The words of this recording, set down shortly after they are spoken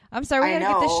I'm sorry, we I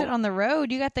gotta get this know. shit on the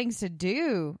road. You got things to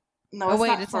do. No, Oh it's wait,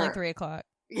 not it's far. only 3 o'clock.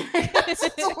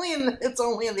 it's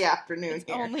only in the afternoon It's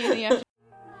here. only in the afternoon.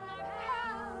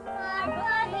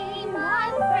 My buddy,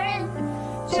 my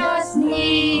friend, just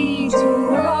need to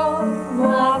know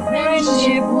our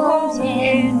friendship won't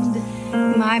end.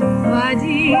 My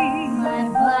buddy, my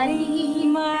buddy,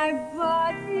 my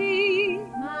buddy,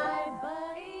 my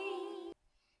buddy.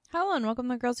 Hello and welcome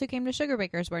to Girls Who Came to Sugar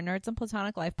Bakers, where nerds and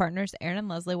platonic life partners Erin and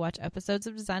Leslie watch episodes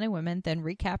of Designing Women, then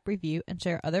recap, review, and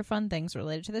share other fun things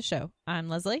related to the show. I'm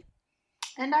Leslie.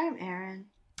 And I'm Erin.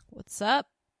 What's up?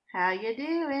 How you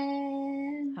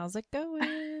doing? How's it going?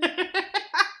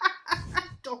 I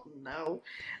don't know.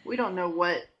 We don't know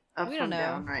what up We from don't know.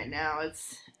 down right now.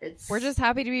 It's. We're just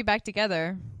happy to be back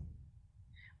together.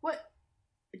 What?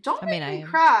 Don't I make mean, me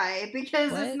cry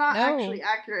because What? it's not No. actually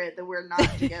accurate that we're not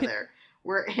together.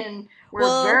 We're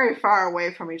Well, very far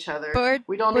away from each other. but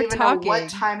We don't we're even know talking. what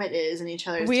time it is in each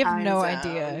other's We have time no zones.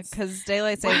 idea because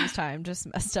daylight savings time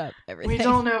just messed up everything. We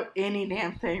don't know any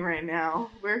damn thing right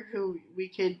now. We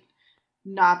could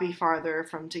not be farther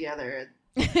from together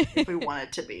if we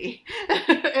wanted to be.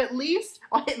 At least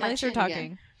I'll hit my At least we're chin talking.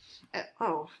 again.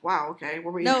 Oh wow, okay.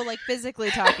 Were we? No, like physically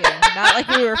talking, not like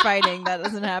we were fighting. That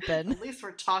doesn't happen. At least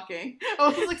we're talking.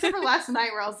 Oh, it was like except for last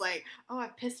night where I was like, oh, I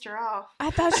pissed her off.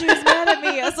 I thought she was mad at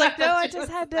me. I was like, no, I just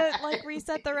had to like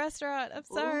reset the restaurant. I'm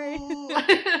sorry. Ooh.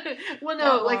 Well,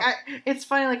 no, like it's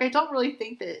funny. Like I don't really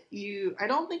think that I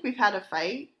don't think we've had a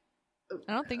fight.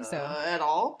 I don't think so. At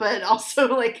all. But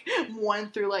also like one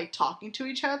through like talking to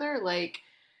each other, like.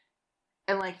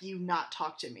 And like you not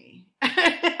talk to me.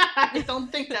 I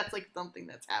don't think that's like something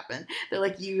that's happened. That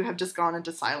like you have just gone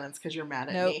into silence because you're mad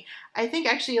at me. I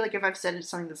think actually like if I've said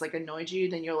something that's like annoyed you,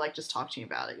 then you'll like just talk to me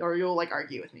about it, or you'll like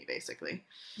argue with me basically.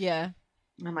 Yeah,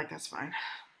 And I'm like that's fine.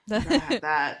 I'm gonna have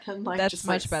that. And like that's just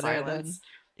much like, better silence. than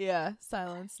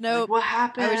silence. Like, Nope. what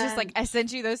happened? I was just like, I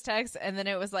sent you those texts, and then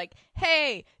it was like,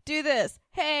 hey, do this.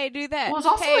 Hey, do that. Well, it's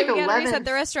also hey, like we gotta reset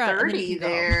the restaurant. And then 11:30 you go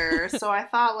home. there, so I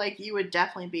thought like you would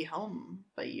definitely be home,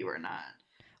 but you were not.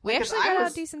 We Because actually I got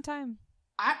was- out decent time.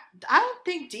 I don't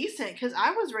think decent because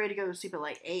I was ready to go to sleep at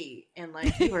like 8 and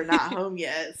like you were not home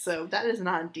yet, so that is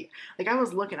not like I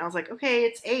was looking. I was like, okay,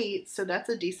 it's 8, so that's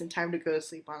a decent time to go to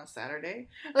sleep on a Saturday.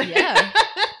 Yeah,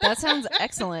 that sounds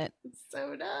excellent.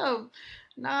 So dumb.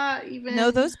 Not even.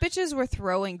 No, those bitches were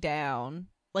throwing down.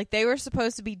 Like they were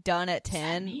supposed to be done at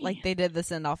 10. mean? Like they did the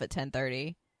send off at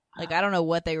 10:30. Like I don't know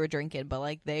what they were drinking, but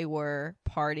like they were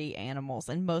party animals,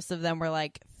 and most of them were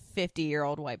like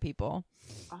 50-year-old white people.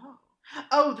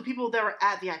 Oh, the people that were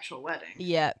at the actual wedding.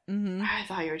 Yeah. Mm-hmm. I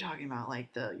thought you were talking about like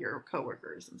your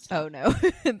coworkers and stuff. Oh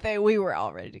no, we were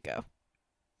all ready to go.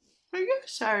 I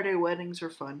guess Saturday weddings were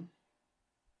fun.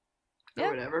 Yeah.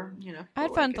 Or whatever, you know. I had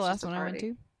but, fun like, at the it's last just a one I went party.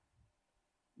 to.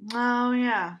 Oh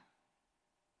yeah,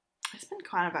 it's been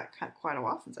quite a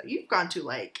while since you've gone to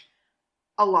like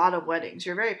a lot of weddings.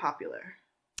 You're very popular.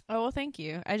 Oh well, thank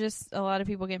you. A lot of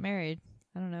people get married.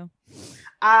 I don't know.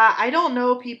 I don't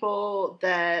know people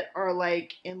that are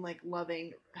like in like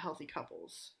loving healthy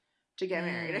couples to get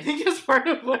married. I think that's part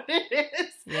of what it is.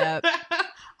 Yep.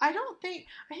 I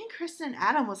think Kristen and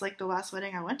Adam was like the last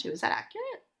wedding I went to. Is that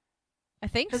accurate? I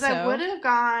think so. Because I would have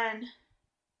gone.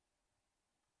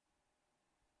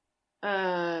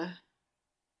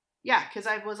 Yeah, because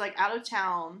I was like out of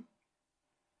town.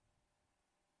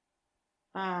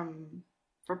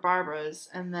 For Barbara's,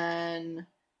 and then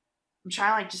I'm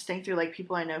trying to like just think through like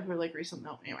people I know who are like recent.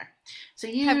 No, anyway. So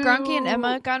you Have Gronky and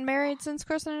Emma gotten married since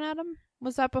Kristen and Adam?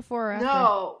 Was that before or after?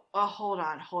 No. Oh, hold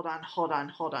on.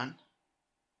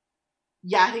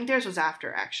 Yeah, I think theirs was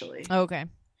after actually. Oh, okay.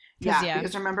 Yeah,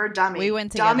 because remember, Dummy. We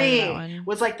went together Dummy to that one.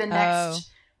 was like the next.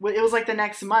 It was like the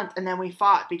next month, and then we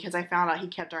fought because I found out he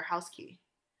kept our house key.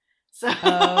 So,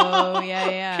 oh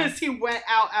yeah. Because he went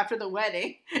out after the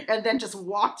wedding and then just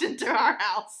walked into our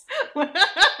house.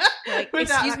 Like,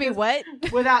 excuse me, what?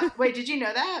 Wait, did you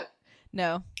know that?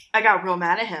 No. I got real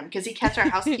mad at him because he kept our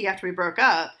house key after we broke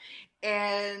up.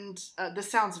 And this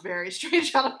sounds very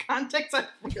strange out of context. I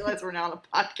realize we're now on a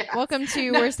podcast. Welcome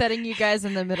to We're setting you guys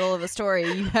in the middle of a story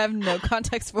you have no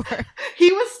context for. He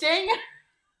was staying.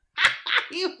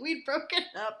 We'd broken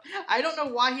up. I don't know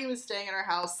why he was staying in our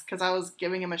house because I was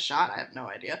giving him a shot. I have no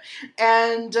idea.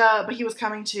 And but he was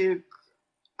coming to.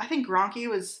 I think Gronky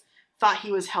thought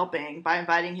he was helping by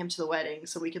inviting him to the wedding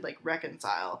so we could like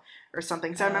reconcile or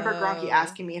something. So I remember Gronky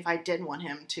asking me if I did want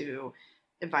him to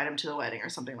invite him to the wedding or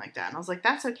something like that. And I was like,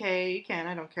 that's okay. You can.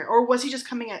 I don't care. Or was he just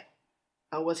coming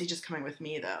with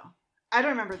me though? I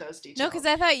don't remember those details. No, because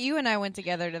I thought you and I went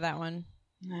together to that one.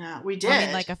 Yeah, we did. I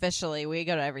mean, like officially, we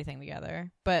go to everything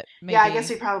together. But maybe yeah, I guess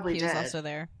we probably he did. was also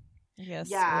there. I guess.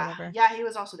 Or Yeah, whatever. yeah, he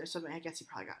was also there, so I guess he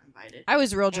probably got invited. I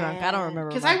was real drunk. I don't remember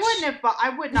because much. I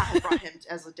would not have brought him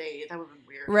as a date. That would have been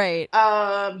weird. Right.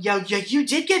 Yeah, you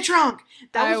did get drunk.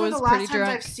 That was one of the last times drunk.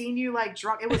 I've seen you like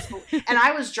drunk. It was, and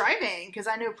I was driving because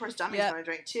I knew, of course, Dummy's going to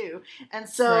drink too, and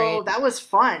so that was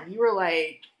fun.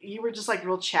 You were just like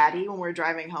real chatty when we were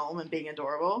driving home and being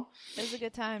adorable. It was a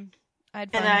good time. I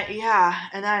had fun.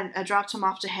 And then I dropped him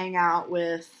off to hang out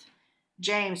with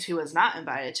James, who was not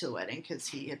invited to the wedding because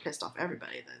he had pissed off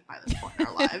everybody by this point in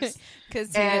our lives.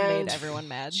 Because he had made everyone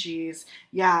mad. Jeez,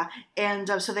 yeah. And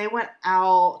so they went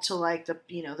out to like the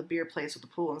beer place with the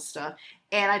pool and stuff.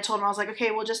 And I told him, I was like,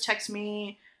 okay, well, just text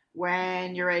me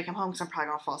when you're ready to come home because I'm probably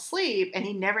gonna fall asleep. And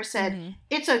he never said,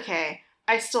 it's okay,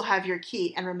 I still have your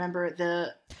key. And remember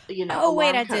the Oh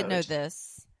wait, I code. did know this.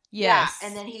 Yes, yeah,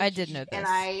 and then I did know this. And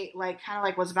I kind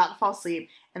of was about to fall asleep,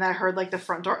 and I heard the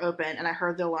front door open, and I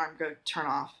heard the alarm go turn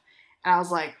off, and I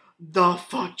was like, "The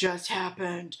fuck just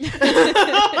happened?" And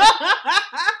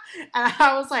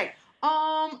I was like,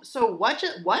 so what?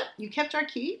 You kept our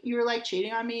key? You were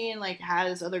cheating on me and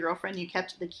had this other girlfriend? You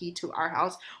kept the key to our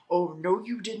house? Oh no,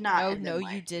 you did not. Oh no,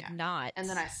 you did not. And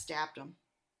then I stabbed him.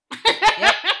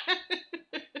 Yep.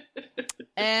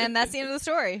 And that's the end of the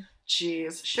story.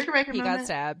 Jeez, sugar baker. He moment. got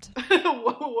stabbed.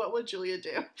 What would Julia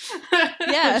do?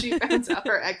 Yeah, when she finds out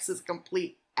her ex's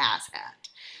complete asshat.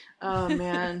 Oh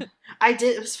man, I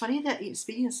did. It was funny that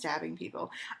speaking of stabbing people,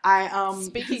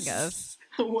 Speaking of,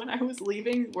 when I was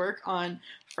leaving work on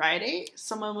Friday,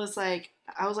 someone was I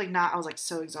was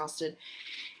so exhausted,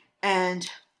 and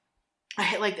I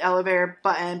hit the elevator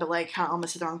button, but kind of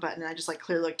almost hit the wrong button, and I just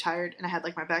clearly looked tired, and I had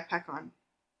my backpack on,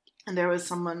 and there was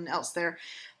someone else there.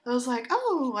 I was like,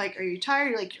 oh, are you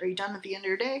tired? Are you done at the end of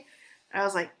your day? And I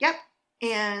was like, yep.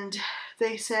 And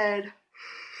they said,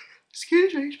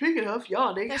 excuse me, speaking of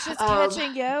yawning. that's just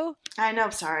catching, yo. I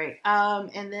know, sorry.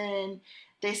 And then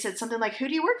they said something like, who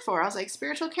do you work for? I was like,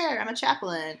 spiritual care. I'm a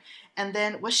chaplain. And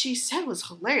then what she said was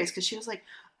hilarious because she was like,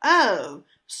 oh,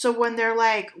 so when they're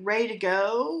ready to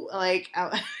go,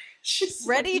 she's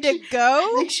ready to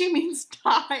go? I think she means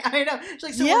die. I know. She's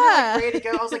like, so yeah. when they're ready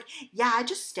to go, I was like, yeah, I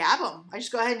just stab them. I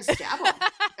just go ahead and stab them.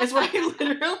 That's what I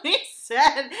literally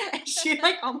said. And she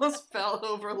almost fell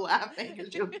over laughing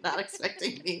because she was not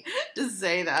expecting me to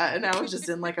say that. And I was just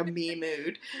in a me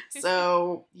mood.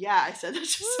 So yeah, I said that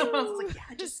to someone. I was like,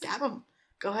 yeah, just stab them.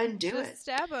 Go ahead and do it.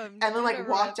 Stab them. And then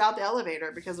walked out the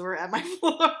elevator because we're at my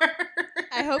floor.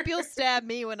 I hope you'll stab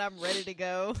me when I'm ready to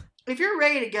go. If you're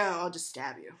ready to go, I'll just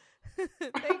stab you.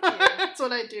 Thank you. That's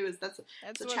what I do. That's what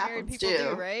married chaplains people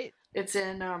do, right? It's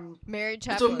in married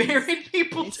That's chaplains. what married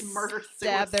people They murder,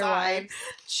 stab suicide. their wives.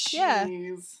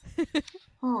 Jeez.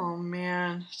 Oh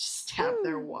man, stab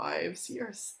their wives.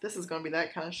 This is going to be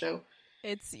that kind of show.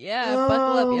 It's buckle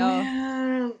up, y'all.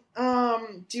 Man.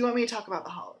 Do you want me to talk about the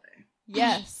holiday?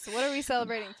 Yes. What are we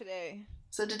celebrating today?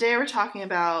 So today we're talking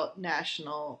about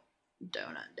National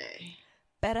Donut Day.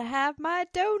 Better have my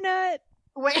donut.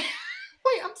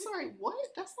 Wait, I'm sorry, what?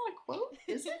 That's not a quote,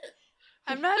 is it?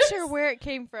 I'm not sure where it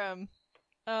came from,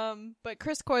 but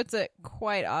Chris quotes it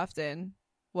quite often.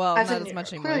 Well, not as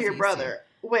much anymore. Clearly your brother.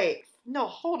 Wait, no,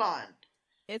 hold on.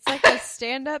 It's a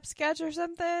stand-up sketch or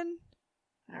something.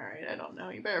 All right, I don't know.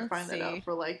 You better find that out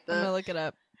for I'm gonna look it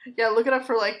up. Yeah, look it up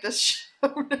for this show.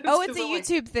 Oh, it's a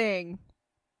YouTube thing.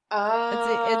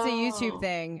 Oh. It's a YouTube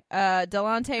thing.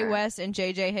 Delonte West and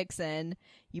JJ Hickson.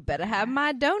 You better have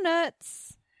my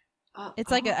donuts.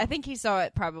 It's I think he saw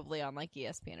it probably on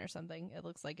ESPN or something. It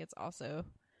looks like it's also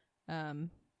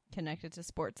connected to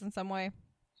sports in some way.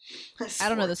 I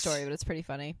don't know the story, but it's pretty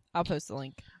funny. I'll post the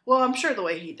link. Well, I'm sure the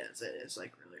way he does it is really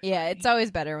funny. Yeah, it's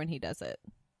always better when he does it.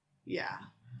 Yeah.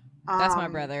 That's my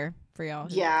brother for y'all.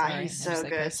 Yeah, Sorry, he's so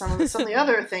good. Some of the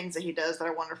other things that he does that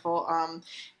are wonderful.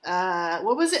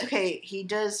 What was it? Okay, he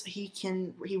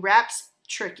raps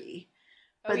tricky.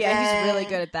 But he's really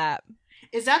good at that.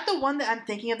 Is that the one that I'm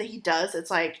thinking of that he does?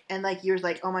 It's you're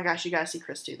oh my gosh, you gotta see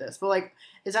Chris do this. But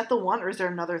is that the one, or is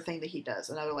there another thing that he does?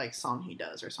 Another song he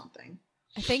does or something?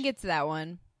 I think it's that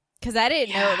one. Because I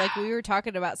didn't know, we were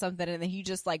talking about something and then he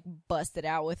just busted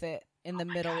out with it in the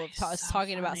middle of us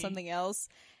talking about something else.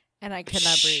 And I could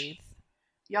not breathe.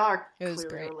 Y'all are clearly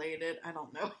related. I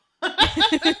don't know.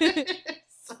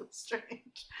 It's so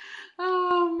strange.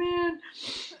 Oh man.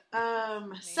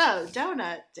 So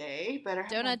Donut Day.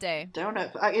 Donut Day.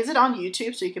 Donut. Is it on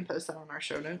YouTube so you can post that on our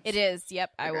show notes? It is.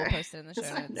 Yep. I will post it in the show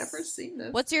notes. I've never seen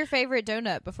this. What's your favorite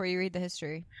donut before you read the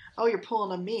history? Oh, you're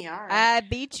pulling on me. All right. I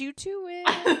beat you to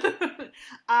it.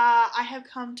 I have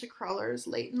come to crullers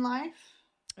late in life.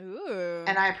 Ooh.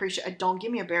 And I appreciate. Don't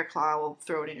give me a bear claw. I will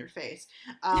throw it in your face.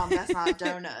 That's not a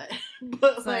donut.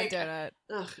 But It's like, not a donut.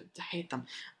 ugh, I hate them.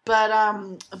 But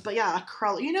yeah, a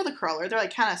cruller. You know the cruller. They're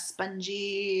like kind of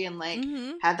spongy and like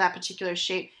have that particular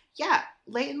shape. Yeah,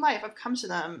 late in life, I've come to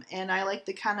them, and I like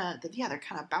the kind of. Yeah, they're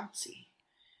kind of bouncy.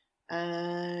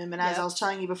 And as I was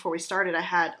telling you before we started, I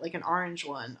had like an orange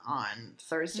one on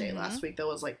Thursday last week that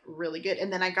was like really good.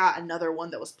 And then I got another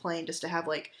one that was plain just to have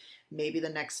like maybe the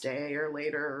next day or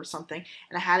later or something.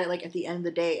 And I had it like at the end of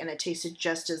the day, and it tasted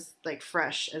just as like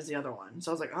fresh as the other one. So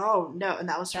I was like, oh no. And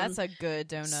that was from That's a good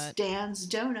donut. Stan's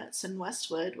Donuts in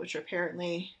Westwood, which are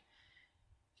apparently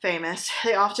famous.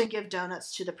 They often give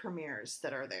donuts to the premieres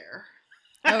that are there.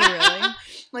 Oh, really?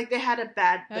 Like they had the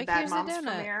Bad here's a Moms donut.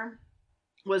 premiere.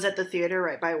 Was at the theater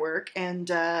right by work, and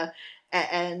there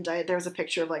was a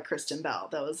picture of like Kristen Bell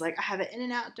that was like, I have an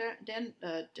In-N-Out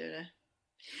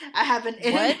I have an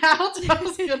In-N-Out. I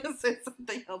was gonna say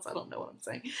something else. I don't know what I'm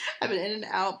saying. I have an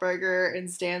In-N-Out burger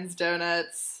and Stan's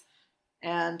Donuts,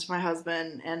 and my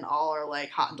husband, and all are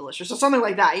like hot and delicious or something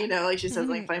like that. You know, like she says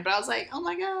something funny, but I was like, oh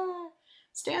my god,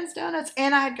 Stan's Donuts,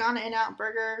 and I had gone to In-N-Out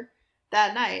burger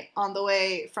that night on the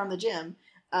way from the gym.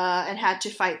 And had to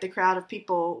fight the crowd of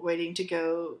people waiting to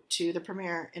go to the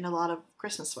premiere in a lot of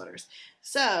Christmas sweaters.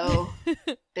 So,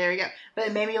 there you go. But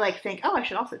it made me like think, oh, I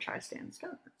should also try Stan's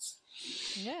Donuts.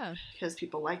 Yeah. Because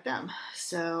people like them.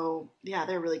 So, yeah,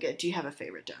 they're really good. Do you have a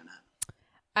favorite donut?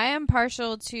 I am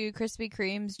partial to Krispy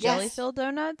Kreme's jelly-filled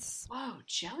donuts. Whoa,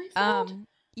 jelly-filled?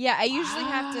 Yeah, I usually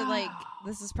have to like,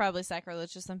 this is probably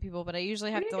sacrilege to some people, but I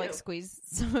usually have to like squeeze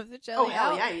some of the jelly Oh,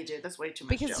 hell out. yeah, you do. That's way too much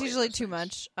Because jelly. it's usually too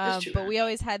much. But we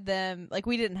always had them, like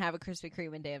we didn't have a Krispy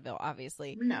Kreme in Danville,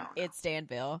 obviously. No. It's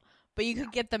Danville. But you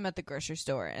could get them at the grocery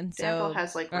store. And so Danville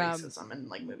has like racism in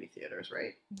like movie theaters,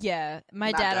 right? Yeah.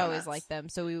 My Not dad donuts. always liked them.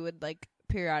 So we would like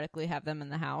periodically have them in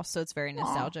the house. So it's very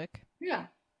nostalgic. Yeah.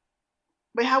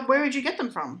 Wait, where would you get them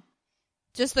from?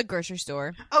 Just the grocery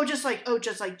store. Just like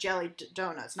jelly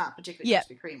donuts, not particularly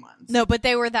Krispy Kreme ones. No, but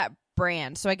they were that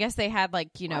brand. So I guess they had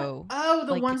like, you know, the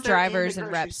like ones drivers that are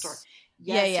in and the grocery reps.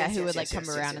 store. Who would like come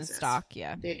around and stock.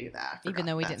 Yeah. They do that. Even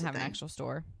though we didn't have an actual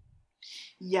store.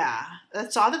 Yeah. I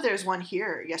saw that there's one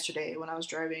here yesterday when I was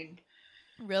driving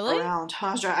Really? around.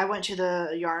 I went to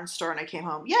the yarn store and I came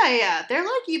home. Yeah. They're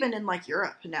like even in like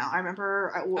Europe now. I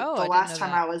remember the last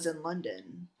time I was in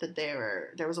London that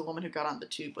there was a woman who got on the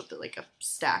tube with like a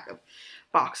stack of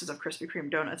boxes of Krispy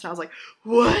Kreme donuts, and I was like,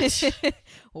 what?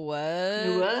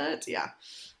 What? Yeah,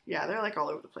 they're like all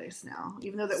over the place now.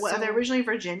 Even though are they originally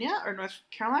Virginia or North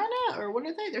Carolina or what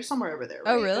are they? They're somewhere over there,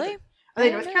 right? Oh, really? Are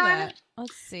they North Carolina? That.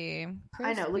 Let's see.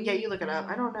 I know. Yeah, you look it up.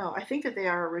 I don't know. I think that they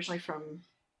are originally from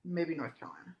maybe North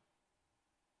Carolina.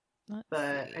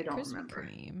 I don't Krispy remember.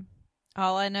 Kreme.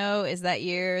 All I know is that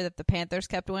year that the Panthers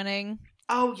kept winning.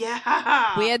 Oh,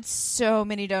 yeah. We had so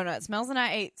many donuts. Mel's and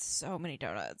I ate so many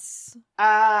donuts.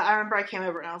 I remember I came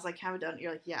over and I was like, have a donut.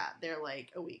 You're like, yeah, they're like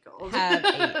a week old. Have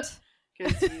 8.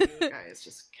 Because you guys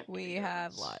just kept We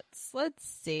have lots. Let's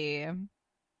see.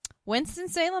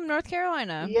 Winston-Salem, North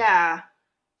Carolina. Yeah.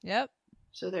 Yep.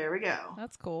 So there we go.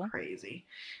 That's cool. Crazy.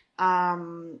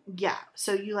 Yeah.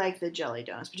 So you like the jelly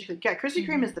donuts, particularly. Yeah, Krispy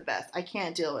Kreme is the best. I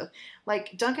can't deal with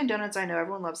like Dunkin' Donuts. I know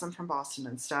everyone loves them from Boston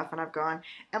and stuff, and I've gone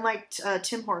and like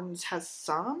Tim Hortons has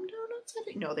some donuts. I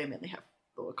think no, they mainly have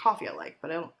coffee. I like,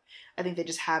 but I think they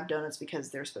just have donuts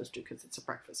because they're supposed to, because it's a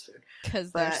breakfast food.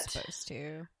 Because they're supposed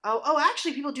to. Oh,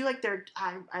 actually, people do like their.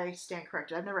 I stand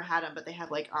corrected. I've never had them, but they have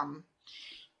like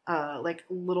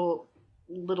little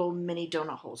mini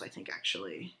donut holes. I think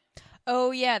actually.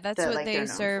 Oh yeah, that's what like, they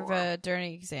serve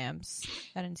during exams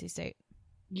at NC State.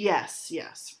 Yes.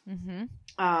 Mm-hmm.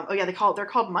 They're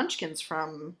called Munchkins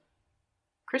from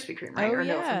Krispy Kreme, right? Oh, or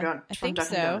no, from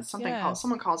Dunkin' Donuts.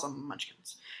 Someone calls them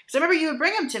Munchkins. Because I remember you would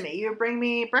bring them to me. You would bring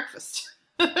me breakfast.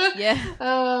 Yeah.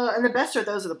 And the best are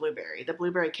those are the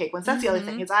blueberry cake ones. That's the other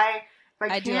thing is I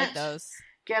do like those.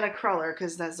 Get a cruller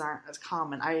because those aren't as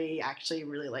common. I actually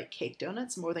really like cake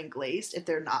donuts more than glazed if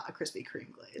they're not a Krispy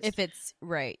Kreme glaze. If it's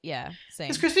right, yeah,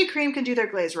 same. Because Krispy Kreme can do their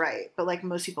glaze right, but like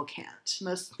most people can't.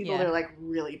 Most people they're like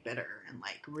really bitter and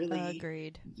like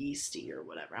really yeasty or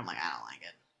whatever. I'm like, I don't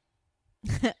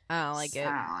like it. I don't like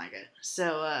it.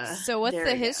 So what's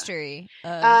the history?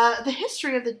 The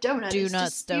history of the donut is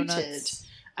disputed. Donuts.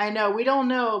 I know we don't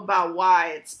know about why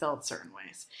it's spelled certain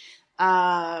ways.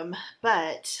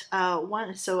 But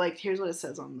so like here's what it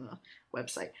says on the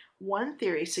website. One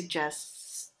theory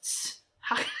suggests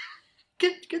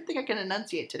good thing I can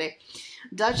enunciate today.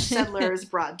 Dutch settlers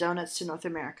brought donuts to North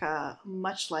America,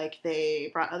 much like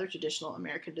they brought other traditional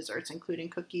American desserts, including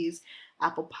cookies,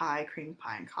 apple pie, cream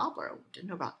pie, and cobbler. Didn't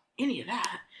know about any of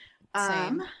that.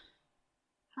 Same.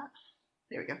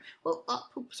 There we go. Well,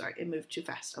 sorry, it moved too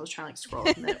fast. I was trying to scroll,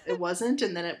 and then it wasn't,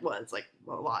 and then it was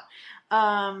a lot.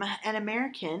 An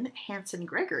American, Hanson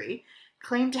Gregory,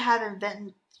 claimed to have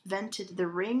invented the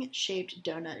ring-shaped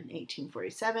donut in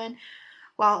 1847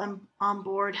 while on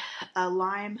board a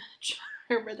lime.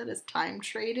 I read that as time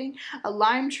trading. A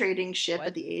lime trading ship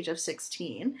at the age of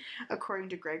 16. According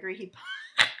to Gregory,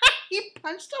 he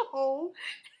punched a hole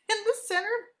in the center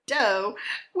of dough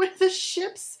with the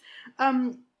ship's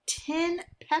tin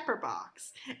pepper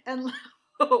box, and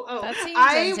that seems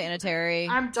unsanitary.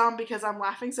 I'm dumb because I'm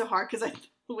laughing so hard because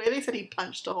the way they said he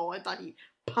punched a hole, I thought he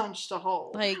punched a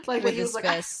hole like with his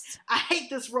fist. I hate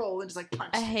this roll, and just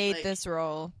punched. I hate this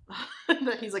roll. And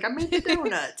then he's like, I made the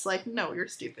donuts. No, you're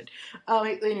stupid.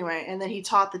 Anyway, and then he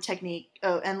taught the technique.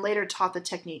 And later taught the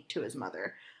technique to his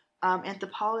mother.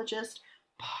 Anthropologist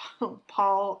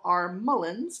Paul R.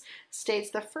 Mullins states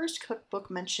the first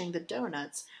cookbook mentioning the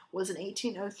donuts was an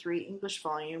 1803 English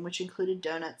volume, which included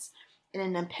donuts in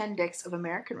an appendix of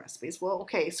American recipes. Well,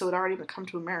 okay, so it already had come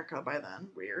to America by then.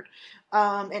 Weird. In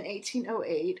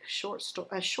 1808,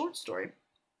 a short story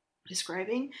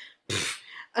describing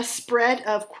a spread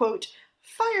of, quote,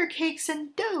 fire cakes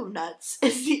and donuts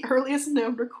is the earliest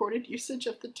known recorded usage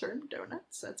of the term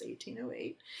donuts. That's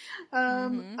 1808.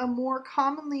 A more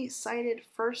commonly cited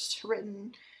first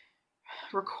written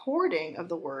recording of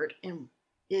the word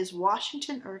is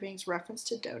Washington Irving's reference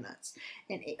to donuts.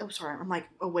 I'm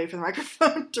away from the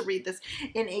microphone to read this.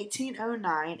 In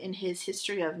 1809, in his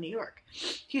History of New York,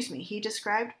 he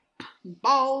described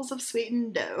balls of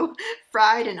sweetened dough,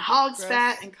 fried in hog's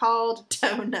fat and called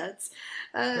donuts.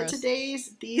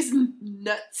 These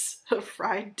nuts of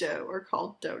fried dough are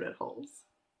called donut holes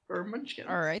or munchkins.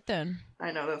 All right then.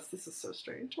 I know this is so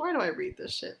strange. Why do I read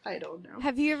this shit? I don't know.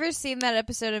 Have you ever seen that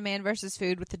episode of Man vs.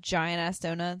 Food with the giant ass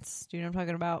donuts? Do you know what I'm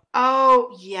talking about?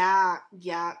 Oh yeah.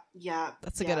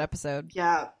 That's a good episode.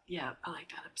 Yeah, I like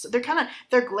that episode.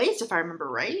 They're glazed if I remember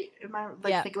right. Am I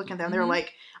looking at them? They're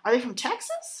are they from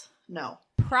Texas? No.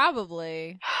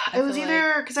 Probably. It was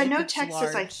either because I know Texas.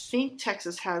 Large. I think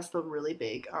Texas has the really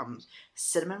big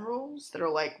cinnamon rolls that are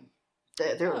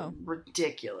they're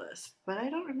ridiculous. But I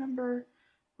don't remember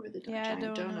where the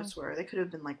giant donuts were. They could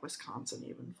have been Wisconsin,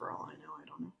 even for all I know. I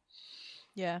don't know.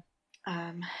 Yeah.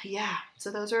 Yeah.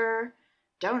 So those are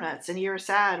donuts, and you were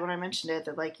sad when I mentioned it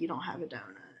that you don't have a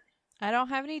donut. I don't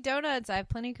have any donuts. I have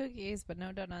plenty of cookies, but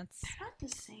no donuts. They're not the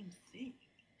same thing.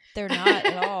 They're not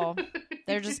at all.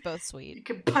 They're just both sweet. You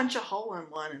could punch a hole in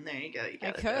one, and there you go. You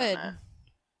got I could. Donut.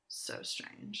 So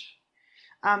strange.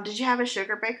 Did you have a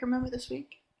sugar breaker moment this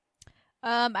week?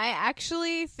 I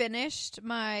actually finished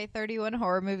my 31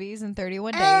 horror movies in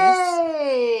 31 days.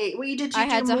 Hey! Well, I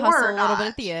had to hustle a little bit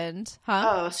at the end.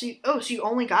 Huh? So you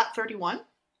only got 31?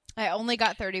 I only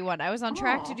got 31. I was on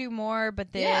track to do more,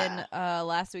 but then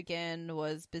last weekend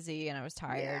was busy and I was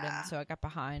tired, and so I got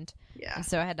behind. Yeah. And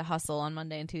so I had to hustle on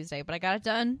Monday and Tuesday, but I got it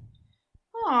done.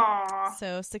 Aww.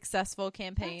 So successful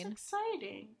campaign. That's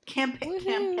exciting.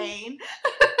 Campaign.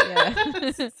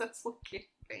 Yeah. Successful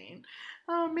campaign.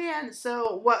 Oh man.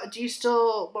 So what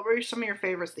were some of your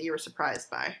favorites that you were surprised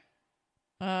by?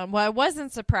 Well, I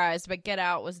wasn't surprised, but Get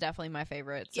Out was definitely my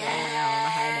favorite. So I went out on a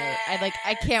high note.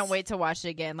 I can't wait to watch it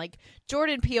again.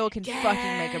 Jordan Peele can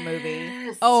fucking make a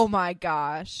movie. Oh my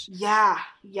gosh. Yeah.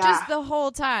 Just the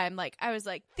whole time, I was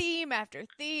theme after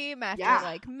theme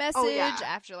after message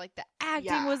after the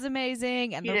acting was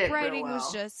amazing and the writing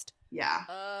was just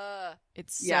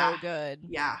it's so good.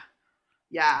 Yeah.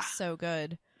 So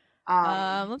good.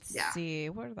 Let's see.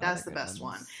 What are That's the ones? best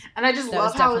one. And I just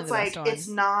love how it's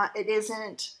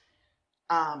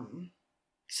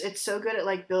it's so good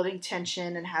at building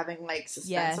tension and having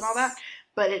suspense and all that,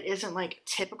 but it isn't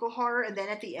typical horror, and then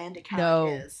at the end it kind of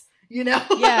is. Yeah.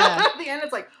 At the end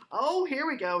it's oh, here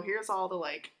we go. Here's all the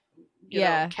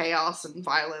chaos and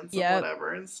violence and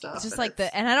whatever and stuff. It's just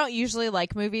and I don't usually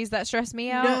like movies that stress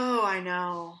me out. No, I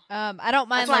know. I don't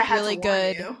mind really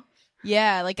good.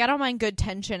 Yeah, I don't mind good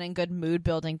tension and good mood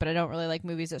building, but I don't really like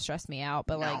movies that stress me out.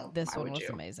 But this one was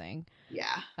amazing. Yeah.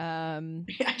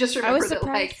 I just remember that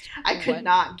I could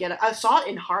not get it. I saw it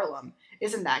in Harlem.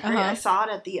 Isn't that great? I saw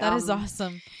it at the. That is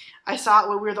awesome. I saw it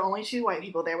when we were the only two white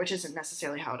people there, which isn't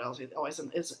necessarily how it always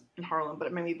is in Harlem, but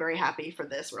it made me very happy for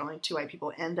this. We're only two white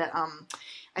people, and that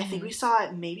I think we saw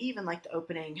it maybe even the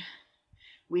opening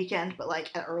weekend, but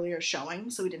an earlier showing,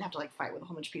 so we didn't have to fight with a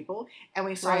whole bunch of people, and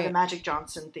we saw the Magic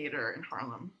Johnson Theater in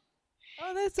Harlem.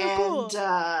 Oh, that's so cool.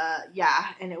 And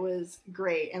and it was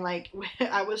great, and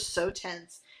I was so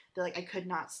tense that I could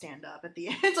not stand up at the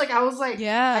end. It's I was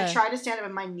I tried to stand up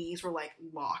and my knees were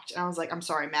locked, and I was I'm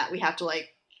sorry, Matt, we have to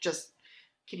just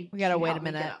We gotta wait a help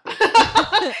me minute. get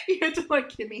up?" He had to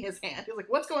like give me his hand. He was like,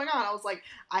 "What's going on?" I was like,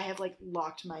 "I have like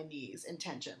locked my knees in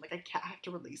tension. Like I have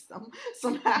to release them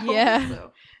somehow." Yeah.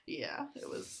 So yeah, it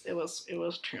was tense.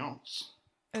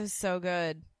 It was so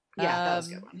good. Yeah, that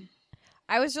was a good one.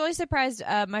 I was really surprised.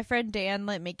 My friend Dan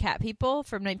lent me Cat People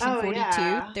from 1942.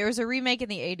 yeah. There was a remake in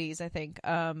the 80s, I think.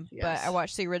 But Yes. I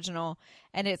watched the original,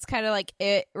 and it's kind of like,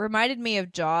 it reminded me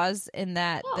of Jaws in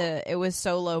that it was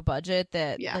so low budget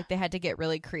that like they had to get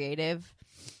really creative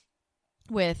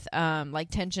with like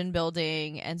tension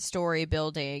building and story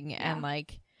building and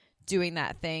like doing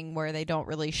that thing where they don't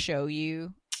really show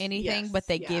you anything, but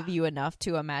they give you enough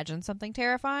to imagine something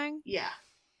terrifying. Yeah.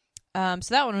 So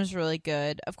that one was really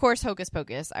good. Of course, Hocus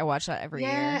Pocus. I watch that every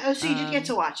year. Yeah. Oh, so you did get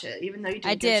to watch it, even though you didn't.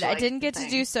 I did. I didn't the get to thing.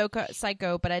 do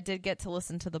Psycho, but I did get to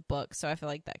listen to the book, so I feel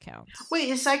like that counts. Wait,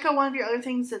 is Psycho one of your other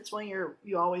things? That's when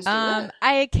you always do it?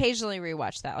 I occasionally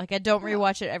rewatch that. Like I don't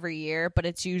rewatch it every year, but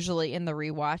it's usually in the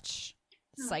rewatch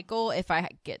cycle if I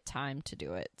get time to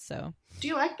do it. So. Do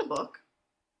you like the book?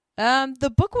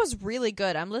 The book was really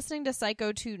good. I'm listening to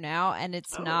Psycho 2 now, and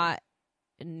it's not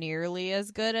nearly as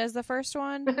good as the first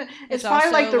one. It's probably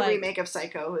like the remake of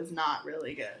Psycho is not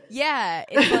really good. Yeah,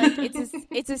 it's like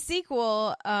it's a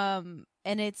sequel, and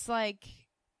it's like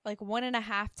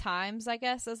 1.5 times, I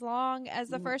guess, as long as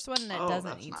the first one, and it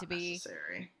doesn't need to be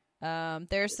necessary.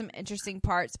 There's some interesting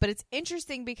parts, but it's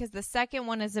interesting because the second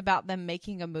one is about them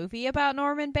making a movie about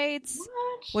Norman Bates,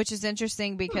 which is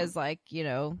interesting because like, you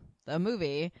know, a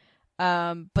movie.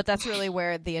 But that's really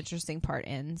where the interesting part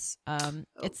ends.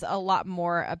 It's a lot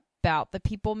more about the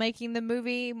people making the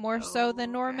movie more so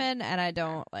than Norman, and I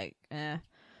don't like. And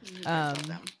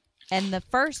the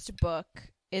first book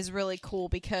is really cool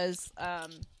because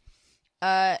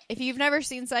if you've never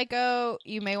seen Psycho,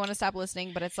 you may want to stop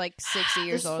listening, but it's like 60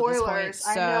 years old at this point.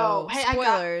 So, I know. Hey,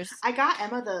 spoilers. I got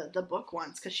Emma the book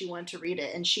once because she wanted to read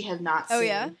it, and she had not seen. Oh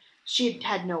yeah. She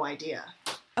had no idea.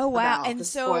 Oh wow! About and the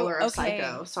so spoiler of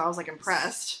Psycho, so I was like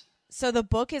impressed. So the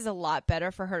book is a lot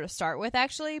better for her to start with,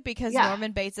 actually, because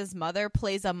Norman Bates' mother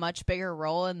plays a much bigger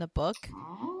role in the book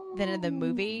than in the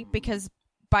movie. Because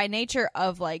by nature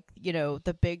of like, you know,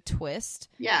 the big twist,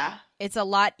 it's a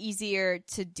lot easier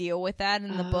to deal with that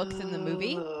in the book than the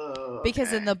movie.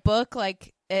 Because in the book,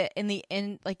 like in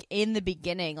the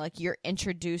beginning, like you're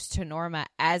introduced to Norma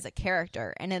as a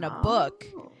character, and in a book,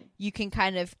 you can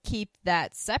kind of keep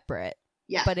that separate.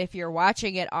 Yeah. But if you're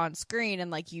watching it on screen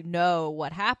and like you know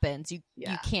what happens, you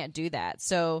can't do that.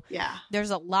 So there's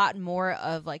a lot more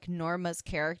of like Norma's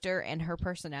character and her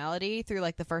personality through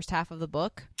like the first half of the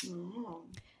book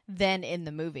than in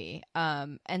the movie.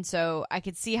 And so I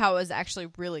could see how it was actually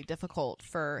really difficult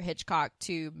for Hitchcock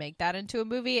to make that into a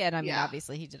movie. And I mean,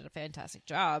 obviously he did a fantastic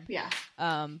job. Yeah.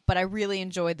 But I really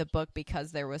enjoyed the book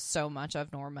because there was so much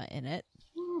of Norma in it.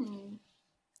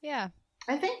 Yeah.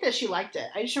 I think that she liked it.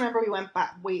 I just remember we went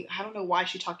back. I don't know why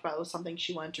she talked about it was something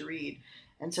she wanted to read.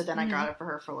 And so then I got it for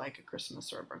her for like a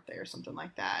Christmas or a birthday or something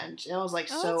like that. And I was like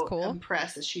so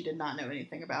impressed that she did not know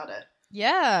anything about it.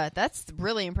 Yeah, that's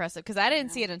really impressive because I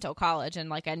didn't see it until college and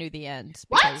like I knew the end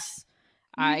because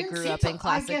I grew up in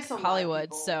classic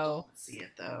Hollywood. So don't see it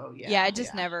though. Yeah, I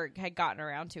just never had gotten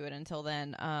around to it until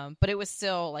then. But it was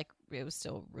still a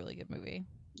really good movie.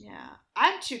 Yeah,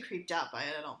 I'm too creeped out by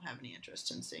it. I don't have any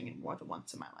interest in seeing it more than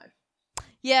once in my life.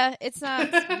 Yeah, it's not.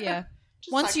 Yeah,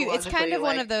 once it's kind of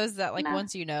like, one of those that like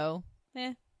once you know.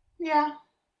 Yeah.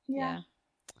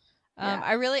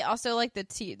 I really also like the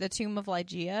Tomb of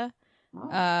Ligeia,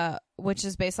 which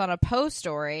is based on a Poe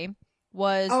story.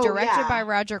 Was directed by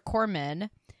Roger Corman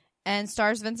and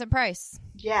stars Vincent Price.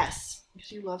 Yes,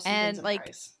 because you love Vincent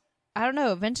Price. I don't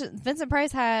know. Vincent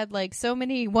Price had like so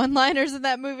many one-liners in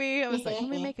that movie. I was like, let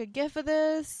me make a gif of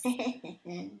this.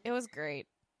 It was great.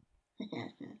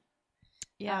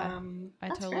 Yeah, I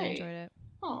totally enjoyed it.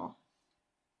 Oh.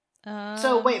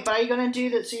 So wait, but are you going to do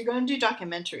that? So you're going to do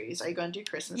documentaries? Are you going to do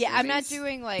Christmas movies? I'm not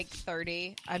doing like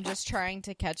 30. I'm just trying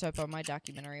to catch up on my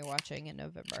documentary watching in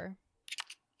November.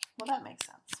 Well, that makes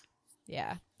sense.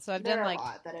 Yeah. So I've done like a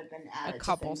lot that have been added a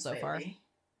couple so lately. far.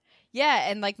 Yeah,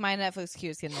 and like my Netflix queue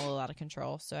is getting a little out of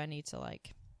control, so I need to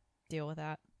like deal with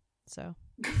that. So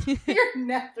your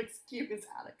Netflix queue is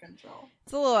out of control.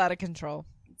 It's a little out of control.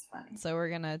 It's funny. So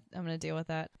I'm gonna deal with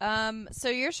that. So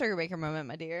your sugar baker moment,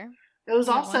 my dear. It was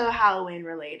also Halloween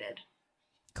related.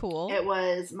 Cool. It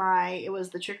was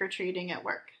the trick or treating at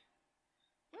work.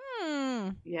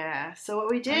 Yeah. So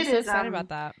what we did I'm so excited about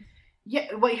that.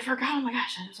 Yeah, well, you forgot. Oh my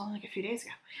gosh, it was only like a few days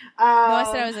ago. No, I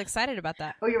said I was excited about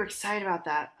that. Oh, you were excited about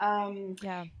that.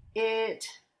 Yeah.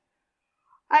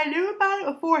 I knew about it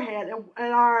beforehand,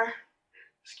 and our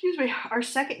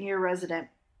second year resident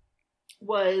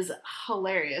was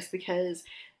hilarious because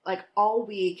like all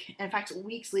week, in fact,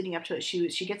 weeks leading up to it,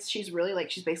 she's really like,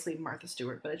 she's basically Martha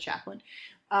Stewart, but a chaplain.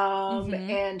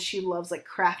 And she loves like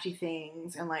crafty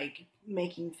things and like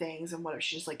making things and whatever.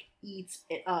 She just like eats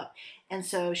it up. And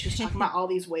so she was talking about all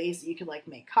these ways that you could like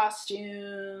make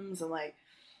costumes and like,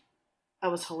 it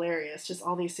was hilarious. Just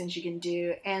all these things you can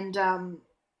do. And,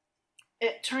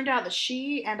 it turned out that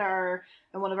she and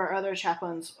one of our other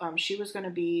chaplains, she was going to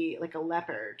be like a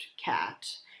leopard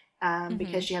cat,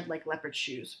 because she had like leopard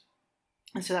shoes.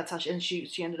 And so that's how she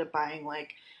ended up buying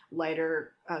like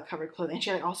lighter covered clothing. And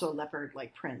she had also a leopard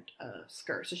like print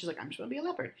skirt. So she's like, I'm just going to be a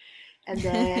leopard. And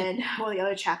then one of the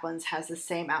other chaplains has the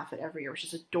same outfit every year, which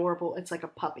is adorable. It's like a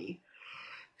puppy.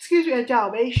 Excuse me, a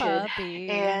Dalmatian. Puppy.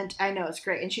 And I know, it's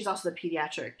great. And she's also the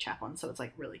pediatric chaplain, so it's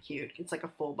like really cute. It's like a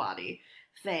full body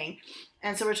thing.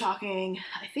 And so we're talking,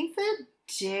 I think the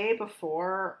day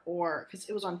before, or because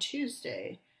it was on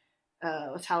Tuesday,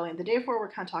 it was Halloween. The day before,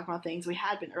 we're kind of talking about things we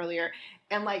had been earlier,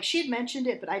 and like she had mentioned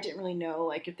it, but I didn't really know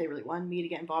like if they really wanted me to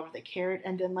get involved, if they cared.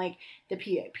 And then like the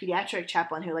pediatric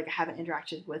chaplain, who like I haven't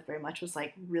interacted with very much, was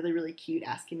like really, really cute,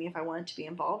 asking me if I wanted to be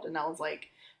involved, and I was like,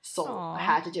 sold. Aww. I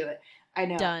had to do it. I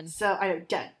know. Done. So I know,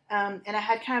 done. And I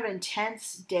had kind of an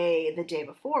intense day the day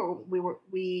before.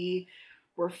 We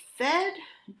were fed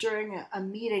during a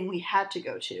meeting we had to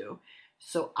go to.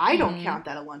 So I don't count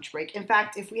that a lunch break. In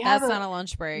fact, if we have That's not a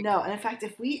lunch break. No, and in fact,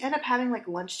 if we end up having like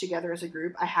lunch together as a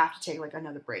group, I have to take like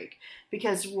another break,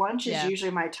 because lunch is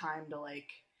usually my time to like,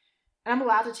 and I'm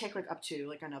allowed to take like up to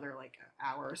like another like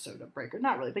hour or so to break, or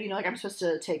not really, but you know, like I'm supposed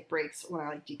to take breaks when I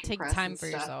like decompress. Take time and for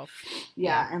stuff. yourself.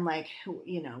 Yeah, and like,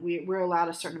 you know, we're allowed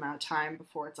a certain amount of time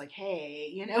before it's like,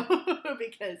 hey, you know,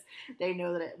 because they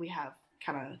know that we have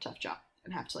kind of a tough job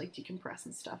and have to like decompress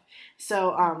and stuff.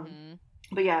 So,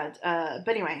 but yeah, but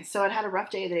anyway, so I'd had a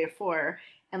rough day the day before,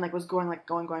 and like was going,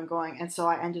 and so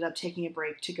I ended up taking a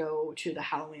break to go to the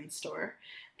Halloween store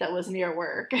that was near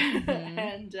work,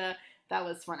 and that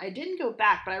was fun. I didn't go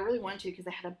back, but I really wanted to, because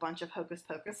they had a bunch of Hocus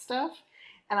Pocus stuff.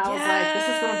 And I was like, this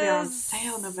is going to be on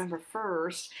sale November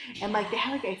 1st. And like,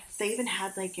 they even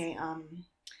had like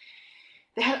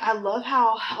I love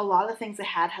how a lot of the things they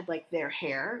had like their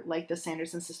hair, like the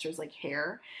Sanderson sisters, like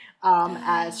hair,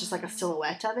 as just like a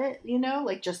silhouette of it, you know,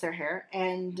 like just their hair.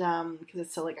 And, cause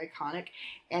it's so like iconic,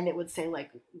 and it would say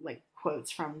like quotes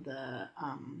from the,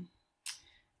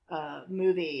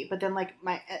 movie, but then like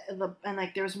and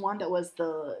like there was one that was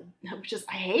which is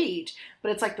I hate,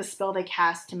 but it's like the spell they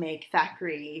cast to make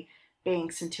Thackeray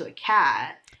Banks into a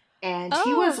cat, and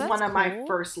he was one of my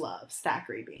first loves,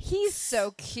 Thackeray Banks. He's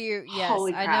so cute. Yes,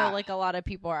 Holy crap. I know like a lot of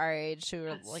people our age who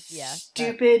are like,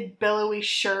 stupid billowy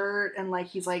shirt, and like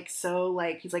he's like so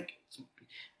like he's like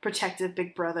protective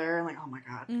big brother, and like, oh my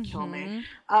god, kill me.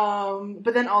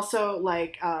 But then also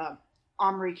like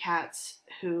Omri Katz,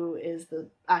 who is the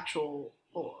actual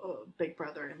Big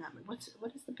Brother in that movie. What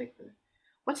is the Big Brother?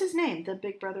 What's his name? The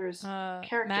Big Brother's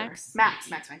character. Max.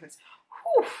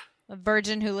 Whew. A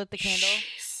virgin who lit the candle.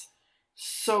 Jeez.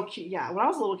 So cute. Yeah, when I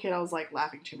was a little kid, I was like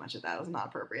laughing too much at that. It was not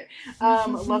appropriate.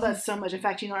 Love that so much. In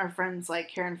fact, you know, our friends like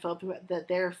Karen and Phillip, that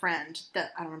their friend,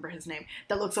 that I don't remember his name,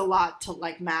 that looks a lot to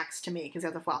like Max to me, because he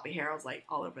has the floppy hair. I was like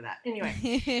all over that.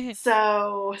 Anyway,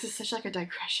 so this is such like a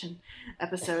digression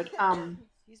episode.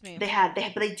 Excuse me. But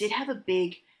they did have a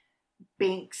big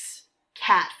Banks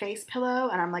cat face pillow,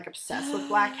 and I'm like obsessed with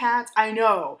black cats. I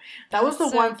know, that was the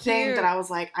so one thing that I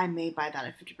was like, I may buy that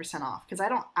at 50% off, because I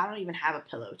don't even have a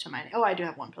pillow to my name. Oh, I do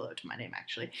have one pillow to my name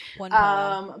actually. One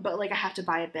pillow. But like I have to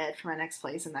buy a bed for my next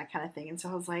place and that kind of thing, and so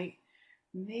I was like,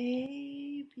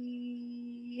 maybe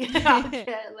I'll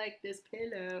get like this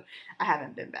pillow. I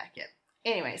haven't been back yet.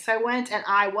 Anyway, so I went, and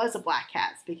I was a black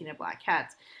cat. Speaking of black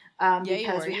cats.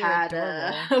 Because we had,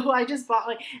 I just bought,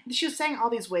 like, she was saying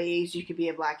all these ways you could be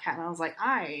a black cat, and I was like,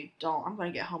 I'm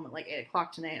going to get home at like 8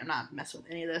 o'clock tonight. I'm not messing with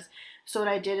any of this. So what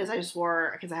I did is I just wore,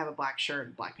 because I have a black shirt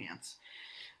and black pants,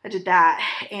 I did that,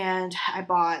 and I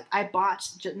bought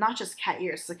not just cat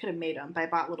ears, because I could have made them, but I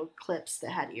bought little clips that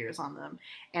had ears on them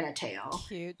and a tail.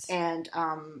 Cute. And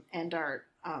our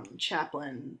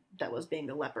chaplain that was being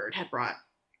the leopard had brought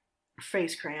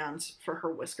face crayons for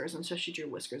her whiskers, and so she drew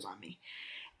whiskers on me.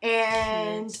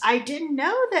 And cute. I didn't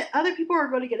know that other people were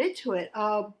going to get into it.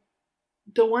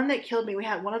 The one that killed me, we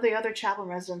had one of the other chaplain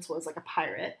residents was like a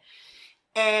pirate,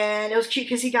 and it was cute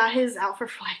because he got his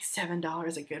outfit for like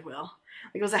 $7 at Goodwill.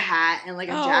 Like it was a hat and like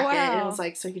a jacket, wow. And it was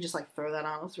like, so you could just like throw that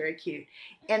on. It was very cute.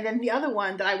 And then the other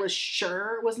one that I was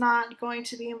sure was not going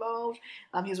to be involved,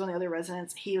 he was one of the other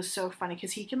residents. He was so funny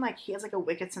because he has like a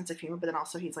wicked sense of humor, but then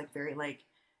also he's like very like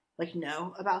like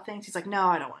know about things. He's like, no,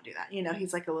 I don't want to do that. You know,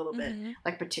 he's like a little bit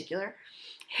like particular.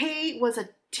 He was a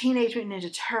Teenage Mutant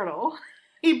Ninja Turtle.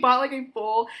 He bought like a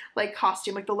full like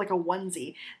costume, like a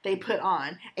onesie they put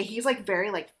on, and he's like very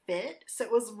like fit. So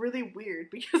it was really weird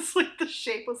because like the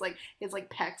shape was like his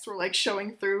like pecs were like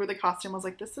showing through the costume. I was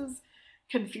like, this is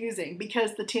confusing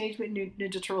because the Teenage Mutant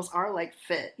Ninja Turtles are like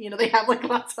fit. You know, they have like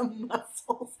lots of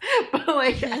muscles, but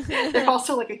like they're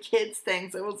also like a kid's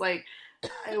thing. So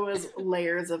it was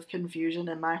layers of confusion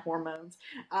in my hormones.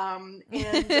 And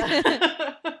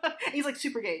he's like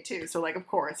super gay too. So like, of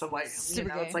course, I'm like, super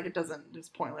gay. It's like, it's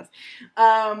pointless.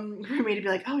 For me to be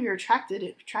like, oh, you're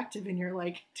attractive in your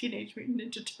like Teenage Mutant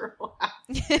Ninja Turtle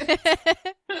outfit.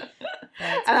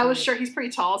 And I was sure he's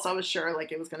pretty tall, so I was sure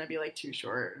like it was going to be like too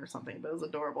short or something, but it was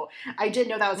adorable. I did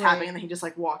know that was happening, and then he just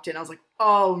like walked in. I was like,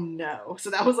 oh no. So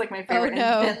that was like my favorite. Oh,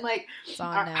 no. And then like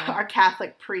our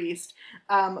Catholic priest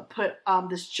put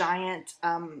this giant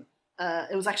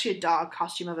it was actually a dog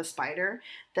costume of a spider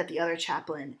that the other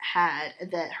chaplain had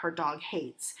that her dog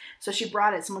hates. So she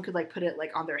brought it. Someone could like put it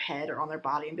like on their head or on their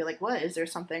body and be like, what, is there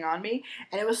something on me?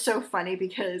 And it was so funny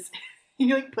because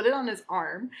he like put it on his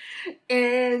arm,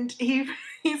 and he's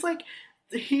like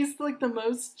the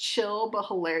most chill but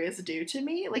hilarious dude to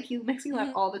me. Like he makes me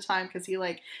laugh all the time because he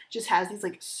like just has these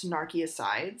like snarky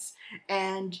asides,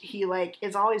 and he like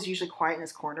is always usually quiet in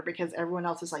his corner because everyone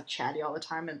else is like chatty all the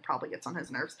time and probably gets on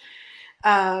his nerves.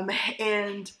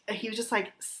 And he was just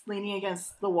like leaning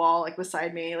against the wall like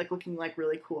beside me, like looking like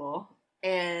really cool,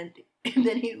 and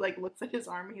then he like looks at his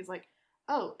arm and he's like,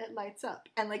 oh, it lights up,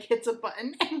 and like hits a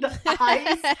button and the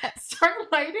eyes start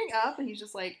lighting up, and he's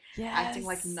just like acting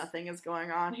like nothing is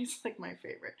going on. He's like my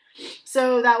favorite.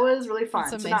 So that was really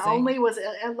fun. So not only was it,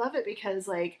 I love it because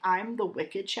like I'm the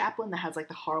wicked chaplain that has like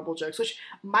the horrible jokes, which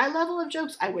my level of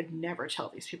jokes I would never tell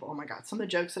these people. Oh my god, some of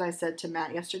the jokes that I said to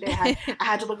Matt yesterday, I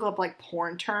had to look up like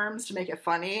porn terms to make it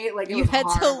funny. Like it was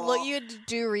horrible. You had to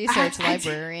do research,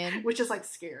 librarian, which is like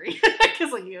scary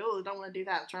because like you don't want to do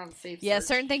that. Turn on safe. Yeah,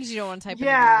 certain things you don't want to type.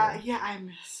 Yeah,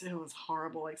 it was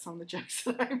horrible. Like some of the jokes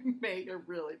that I made are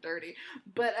really dirty,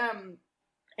 but and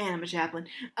I'm a chaplain.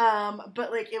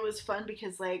 But like it was fun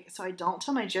because like, so I don't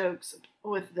tell my jokes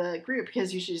with the group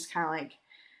because usually just kind of like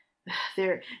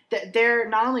they're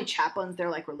not only chaplains, they're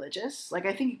like religious. Like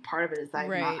I think part of it is that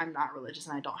I'm not religious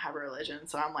and I don't have a religion,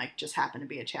 so I'm like just happen to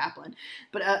be a chaplain.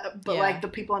 But like the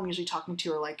people I'm usually talking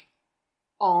to are like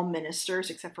all ministers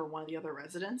except for one of the other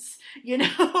residents, you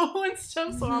know, and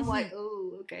stuff. So I'm like,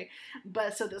 oh, okay.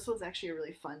 But so this was actually a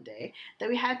really fun day that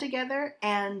we had together.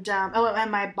 And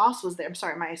and my boss was there. I'm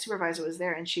sorry, my supervisor was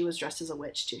there, and she was dressed as a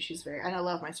witch too. And I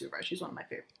love my supervisor. She's one of my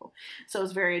favorite people. So it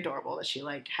was very adorable that she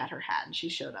like had her hat and she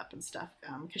showed up and stuff.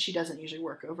 Because she doesn't usually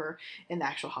work over in the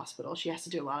actual hospital. She has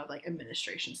to do a lot of like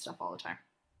administration stuff all the time.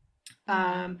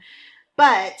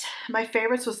 But my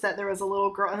favorites was that there was a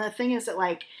little girl, and the thing is that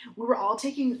like we were all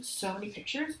taking so many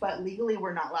pictures, but legally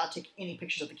we're not allowed to take any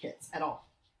pictures of the kids at all,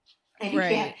 and you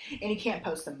can't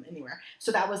post them anywhere.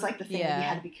 So that was like the thing that we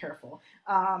had to be careful.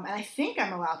 And I think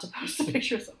I'm allowed to post the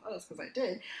pictures of us because I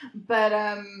did,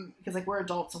 but because like we're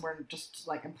adults and we're just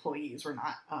like employees, we're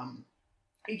not.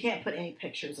 You can't put any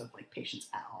pictures of like patients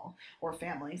at all or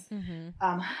families.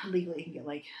 Legally, you can get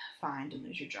like fined and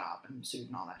lose your job and sued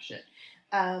and all that shit.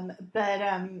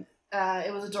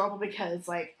 It was adorable because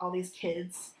like all these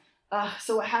kids.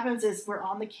 So what happens is we're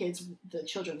on the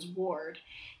children's ward,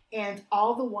 and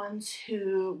all the ones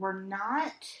who were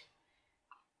not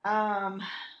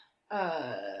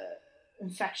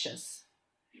infectious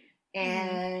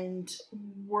and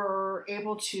were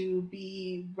able to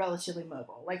be relatively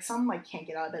mobile. Like some like can't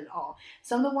get out of bed at all.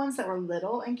 Some of the ones that were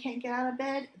little and can't get out of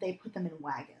bed, they put them in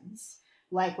wagons,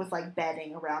 like with like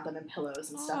bedding around them and pillows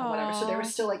and stuff and whatever. So they were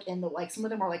still like in the like, some of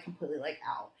them were like completely like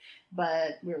out,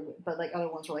 but like other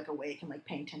ones were like awake and like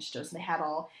paying attention to us. And they had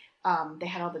all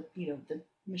the, you know, the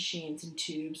machines and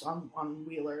tubes on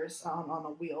wheelers on the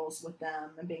wheels with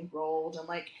them and being rolled, and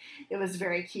like it was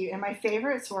very cute. And my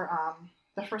favorites were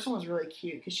the first one was really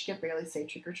cute because she could barely say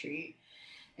trick or treat,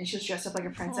 and she was dressed up like a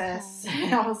princess.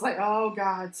 And I was like, oh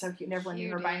god, so cute. And everyone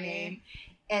knew her by name.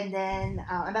 And then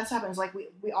and that's what happened. It was like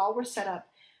we all were set up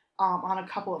on a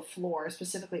couple of floors,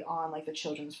 specifically on like the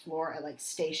children's floor at like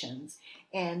stations,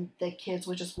 and the kids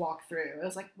would just walk through. It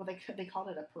was like, well, they called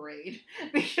it a parade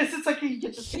because it's like you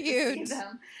get to see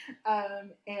them.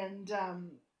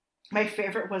 My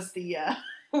favorite was the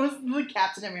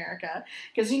Captain America,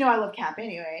 because you know I love Cap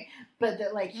anyway, but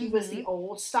that like he was the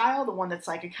old style, the one that's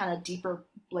like a kind of deeper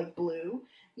like blue,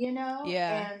 you know.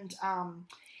 And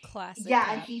Classic. Yeah,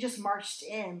 Cap. and he just marched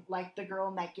in like the girl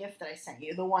in that gift that I sent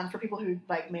you. The one for people who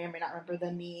like may or may not remember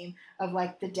the meme of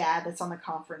like the dad that's on the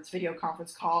video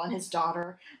conference call and his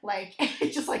daughter like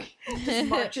it just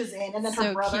marches in, and then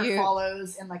her brother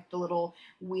follows in like the little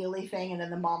wheelie thing, and then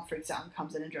the mom freaks out and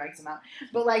comes in and drags him out.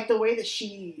 But like the way that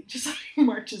she just like,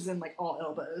 marches in like all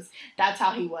elbows, that's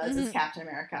how he was as Captain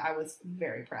America. I was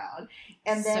very proud.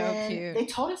 And then they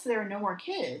told us there were no more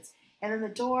kids, and then the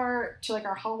door to like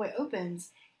our hallway opens.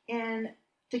 And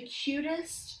the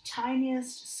cutest,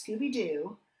 tiniest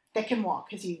Scooby-Doo that can walk,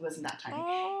 because he wasn't that tiny.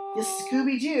 Oh. The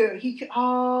Scooby-Doo,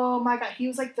 oh my God, he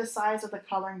was like the size of the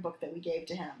coloring book that we gave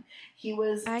to him. He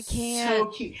was so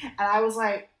cute. And I was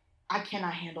like, I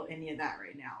cannot handle any of that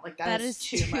right now. Like that is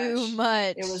too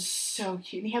much. It was so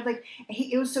cute. And he had like,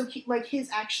 it was so cute. Like his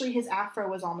afro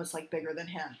was almost like bigger than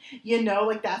him. You know,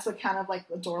 like that's what kind of like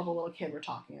adorable little kid we're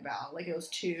talking about. Like it was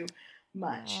too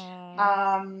much.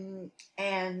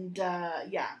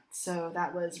 Yeah, so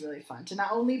that was really fun to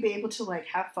not only be able to like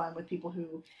have fun with people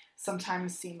who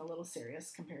sometimes seem a little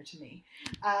serious compared to me,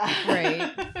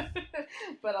 right,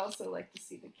 but also like to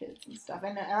see the kids and stuff.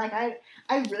 And like I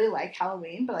really like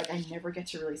Halloween, but like I never get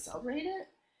to really celebrate it.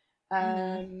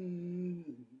 And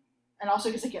also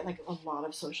because I get like a lot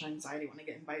of social anxiety when I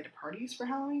get invited to parties for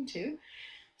Halloween too.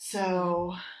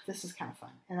 So this is kind of fun.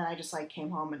 And then I just like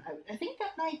came home, and I think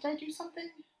that night, did I do something?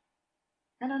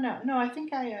 I don't know. No, I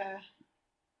think I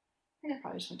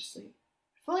probably just went to sleep.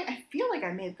 I feel like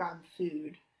I may have gotten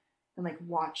food and like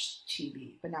watched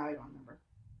TV, but now I don't remember.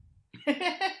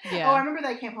 Yeah. Oh, I remember that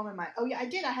I came home and I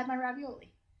did. I had my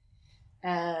ravioli.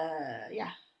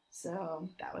 Yeah. So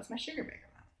that was my sugar baker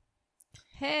moment.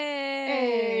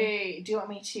 Hey. Do you want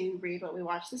me to read what we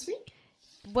watched this week?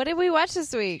 What did we watch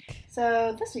this week?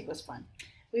 So this week was fun.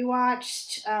 We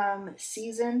watched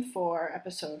season 4,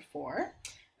 episode 4,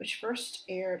 which first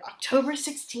aired October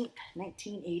 16th,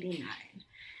 1989.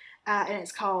 And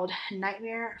it's called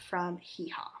Nightmare from Hee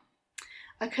Haw.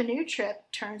 A canoe trip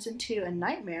turns into a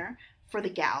nightmare for the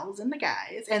gals and the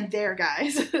guys, and their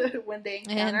guys, when they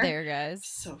encounter... And their guys.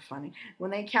 So funny. When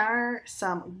they encounter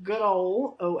some good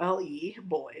old OLE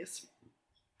boys.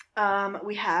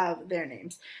 We have their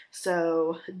names.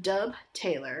 So, Dub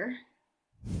Taylor.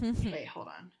 Wait, hold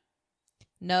on.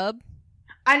 Nub?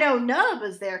 I know Nub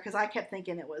is there because I kept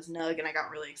thinking it was Nug and I got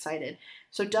really excited.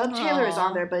 So, Dub Taylor is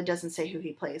on there, but it doesn't say who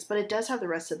he plays. But it does have the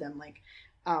rest of them, like,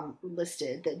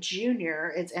 listed. That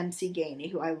Junior is MC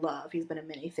Gainey, who I love. He's been in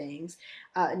many things.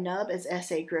 Nub is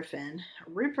S.A. Griffin.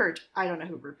 Rupert, I don't know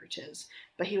who Rupert is,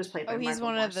 but he was played by Michael he's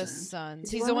one Larson. of the sons.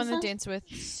 He's the one that danced with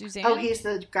Suzanne. Oh, he's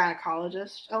the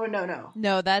gynecologist? Oh, no.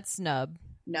 No, that's Nub.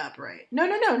 Nub, right. No.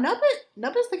 Nub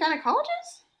is the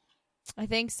gynecologist? I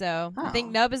think so. I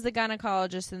think Nub is the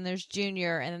gynecologist, and there's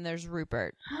Junior, and then there's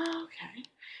Rupert. Okay.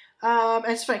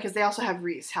 It's funny because they also have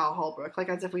Reese, Hal Holbrook, like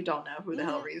as if we don't know who the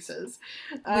hell Reese is.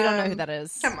 We don't know who that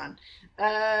is. Come on.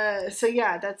 So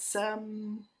yeah, that's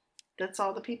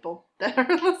all the people that are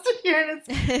listed here, and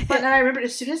it's fun. And I remember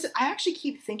as soon as I actually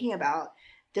keep thinking about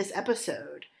this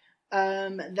episode,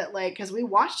 that like because we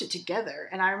watched it together,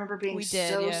 and I remember being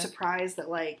surprised that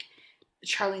like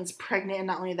Charlene's pregnant, and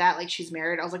not only that, like she's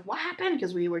married. I was like, what happened?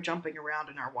 Because we were jumping around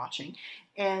in our watching,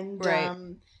 and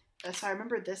so I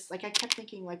remember this, like I kept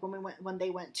thinking like when they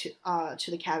went to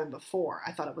the cabin before,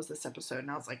 I thought it was this episode,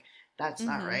 and I was like, that's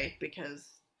not right because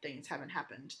things haven't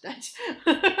happened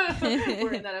that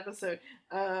were in that episode.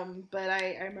 But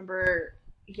I remember,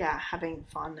 having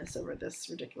fondness over this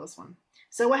ridiculous one.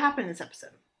 So what happened in this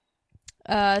episode?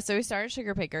 So we started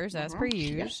Sugar Pickers as per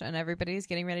usual, and everybody's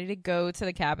getting ready to go to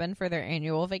the cabin for their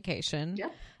annual vacation. Yeah.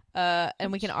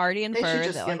 And we can already infer they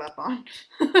should just that give up on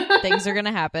things are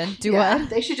gonna happen. What?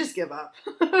 They should just give up.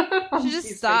 Should just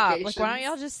stop. Vacations. Like, why don't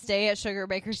y'all just stay at Sugar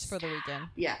Baker's for the weekend?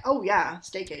 Yeah. Oh yeah,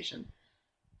 staycation.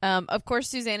 Of course,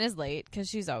 Suzanne is late because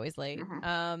she's always late.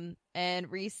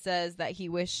 And Reese says that he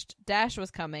wished Dash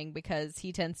was coming because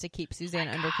he tends to keep Suzanne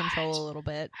under control a little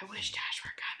bit. I wish Dash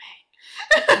were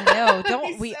coming. No,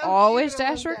 don't we all wish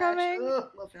Dash were coming? Ugh,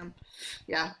 love him.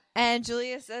 Yeah. And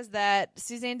Julia says that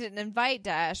Suzanne didn't invite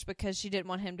Dash because she didn't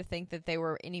want him to think that they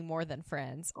were any more than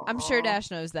friends. Aww. I'm sure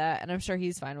Dash knows that, and I'm sure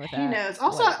he's fine with that. He knows.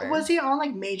 Also, was he on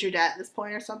like Major Dad at this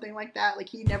point or something like that? Like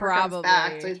he never comes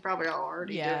back, so he's probably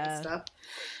already doing stuff.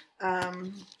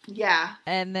 Yeah.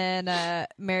 And then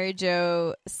Mary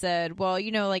Jo said, well,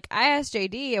 you know, like I asked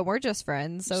JD and we're just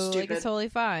friends, so like it's totally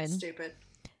fine. Stupid.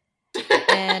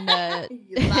 And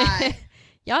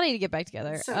y'all need to get back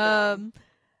together. So dumb.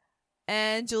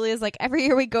 And Julia's like, every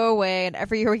year we go away and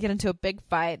every year we get into a big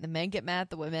fight and the men get mad at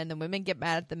the women, the women get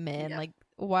mad at the men. Yeah. Like,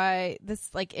 why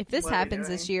this, like, if this happens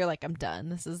this year, like, I'm done.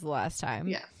 This is the last time.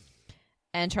 Yeah.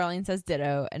 And Charlene says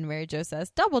ditto, and Mary Jo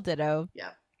says double ditto.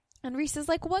 Yeah. And Reese is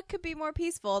like, what could be more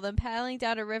peaceful than paddling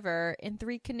down a river in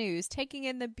 3 canoes, taking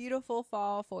in the beautiful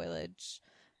fall foliage?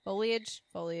 Foliage?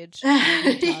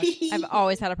 I've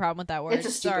always had a problem with that word. It's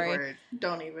a stupid word.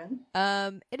 Don't even.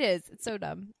 It is. It's so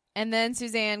dumb. And then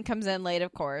Suzanne comes in late,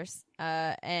 of course,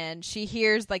 and she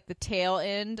hears, like, the tail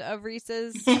end of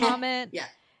Reese's comment. Yeah.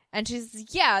 And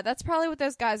she's, yeah, that's probably what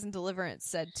those guys in Deliverance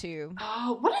said, too.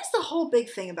 Oh, what is the whole big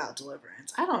thing about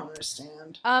Deliverance? I don't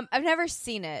understand. I've never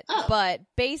seen it, but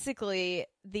basically,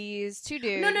 these 2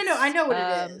 dudes... No, I know what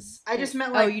it is. I just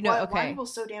meant, like, why are people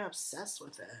so damn obsessed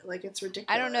with it? Like, it's ridiculous.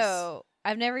 I don't know.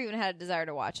 I've never even had a desire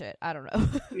to watch it. I don't know.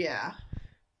 Yeah.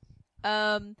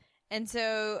 And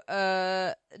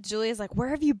so, Julia's like, where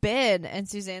have you been? And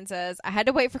Suzanne says, I had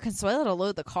to wait for Consuelo to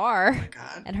load the car. Oh, my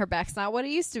God. And her back's not what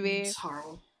it used to be. It's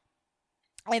horrible.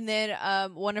 And then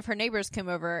one of her neighbors came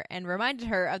over and reminded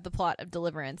her of the plot of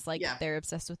Deliverance. Like, they're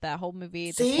obsessed with that whole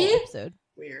movie, this whole episode.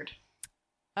 Weird.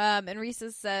 And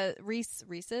Reese's says...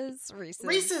 Reese's?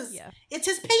 Yeah. It's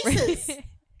his Paces.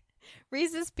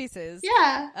 Reese's Pieces.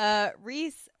 Yeah.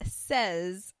 Reese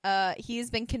says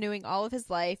he's been canoeing all of his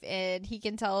life, and he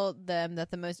can tell them that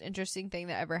the most interesting thing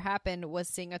that ever happened was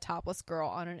seeing a topless girl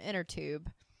on an inner tube.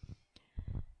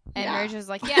 And Mary Jo's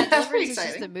like, yeah, Deliverance is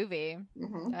just a movie.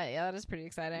 Mm-hmm. Yeah, that is pretty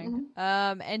exciting.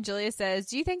 Mm-hmm. And Julia says,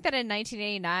 do you think that in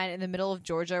 1989, in the middle of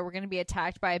Georgia, we're going to be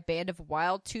attacked by a band of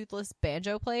wild, toothless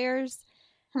banjo players?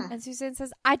 And Suzanne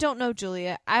says, I don't know,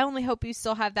 Julia. I only hope you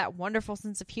still have that wonderful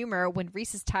sense of humor when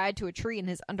Reese is tied to a tree in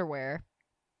his underwear.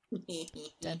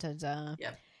 Dun, dun, dun.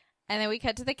 Yep. And then we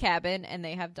cut to the cabin, and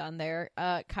they have done their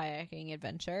kayaking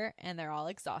adventure, and they're all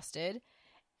exhausted.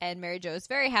 And Mary Jo is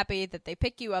very happy that they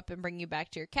pick you up and bring you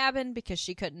back to your cabin because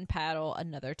she couldn't paddle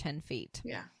another 10 feet.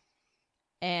 Yeah.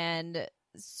 And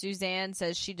Suzanne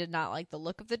says she did not like the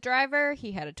look of the driver.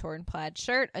 He had a torn plaid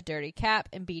shirt, a dirty cap,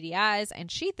 and beady eyes, and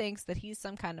she thinks that he's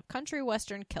some kind of country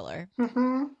western killer.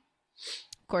 Mm-hmm.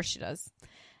 Of course she does.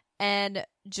 And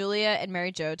Julia and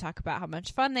Mary Jo talk about how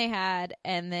much fun they had,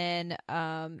 and then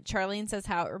Charlene says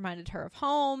how it reminded her of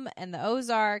home and the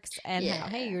Ozarks, and how,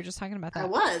 hey, you were just talking about that.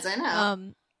 I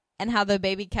know. And how the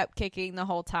baby kept kicking the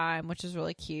whole time, which is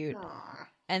really cute. Aww.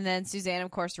 And then Suzanne, of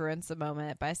course, ruins the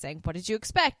moment by saying, what did you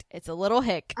expect? It's a little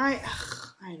hick. I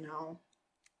know.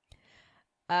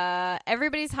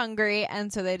 Everybody's hungry,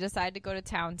 and so they decide to go to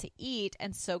town to eat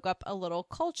and soak up a little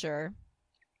culture.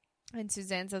 And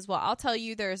Suzanne says, well, I'll tell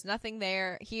you, there is nothing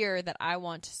here that I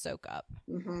want to soak up.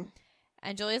 Mm-hmm.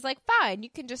 And Julia's like, fine,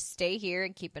 you can just stay here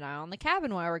and keep an eye on the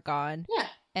cabin while we're gone. Yeah.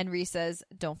 And Reese says,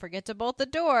 don't forget to bolt the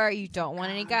door. You don't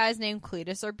want any guys named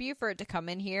Cletus or Buford to come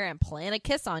in here and plant a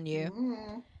kiss on you.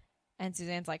 Mm-hmm. And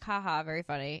Suzanne's like, haha, very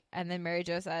funny. And then Mary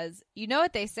Jo says, you know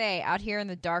what they say out here in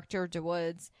the dark Georgia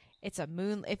woods, if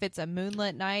it's a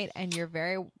moonlit night and you're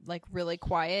very, like, really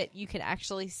quiet, you can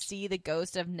actually see the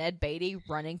ghost of Ned Beatty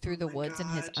running through the woods in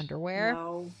his underwear.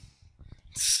 No.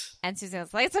 And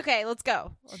Suzanne's like, it's okay, let's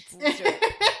go. Let's do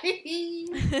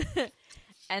it.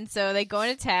 And so they go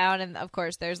into town, and of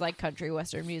course there's like country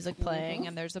western music playing,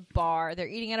 and there's a bar. They're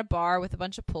eating at a bar with a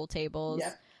bunch of pool tables.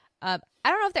 Yep. I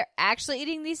don't know if they're actually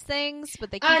eating these things, but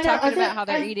they keep talking about how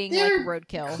they're eating like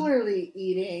roadkill. Clearly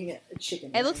eating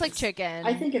chicken. It looks like chicken.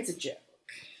 I think it's a joke.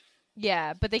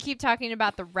 Yeah, but they keep talking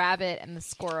about the rabbit and the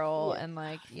squirrel and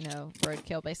like, you know,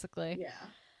 roadkill basically. Yeah.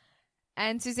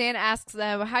 And Suzanne asks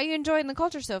them, how are you enjoying the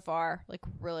culture so far? Like,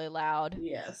 really loud.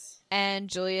 Yes. And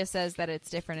Julia says that it's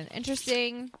different and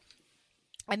interesting.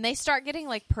 And they start getting,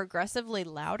 like, progressively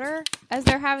louder as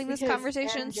they're having this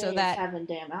conversation. MJ so that having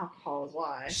damn alcohol is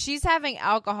why. She's having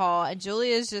alcohol, and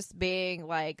Julia's just being,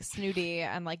 like, snooty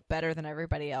and, like, better than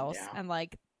everybody else. Yeah. And,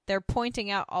 like, they're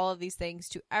pointing out all of these things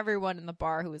to everyone in the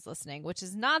bar who is listening, which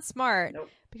is not smart. Nope.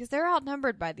 Because they're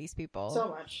outnumbered by these people. So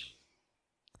much.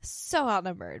 So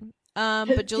outnumbered.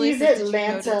 But Julia these says,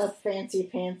 Atlanta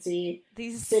fancy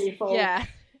city folk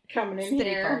coming in city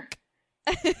here.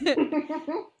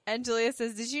 Folk. And Julia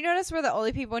says, did you notice we're the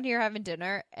only people in here having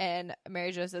dinner? And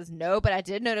Mary Jo says, no, but I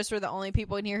did notice we're the only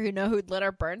people in here who know who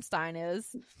Leonard Bernstein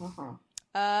is. Uh-huh.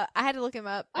 I had to look him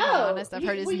up. To be honest, I've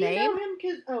heard his name. You know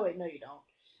him oh wait, no, you don't.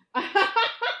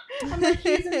 I'm like,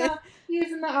 he's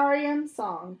in the R.E.M.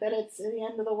 song that it's the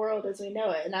end of the world as we know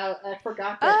it, and I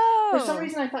forgot that. For some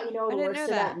reason, I thought you know all the words to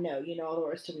that. No, you know all the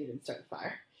words to "We Didn't Start the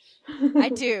Fire." I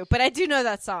do, but I do know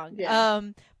that song. Yeah.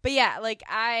 But yeah, like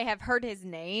I have heard his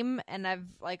name, and I've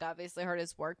like obviously heard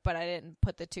his work, but I didn't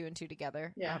put the two and two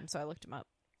together. Yeah. So I looked him up.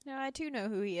 No, I too know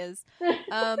who he is.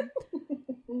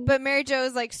 But Mary Jo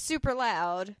is like super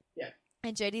loud. Yeah.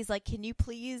 And JD's like, can you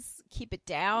please keep it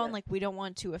down. Yeah. Like, we don't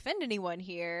want to offend anyone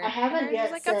here. I haven't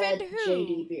yet like, said offend who?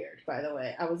 JD Beard, by the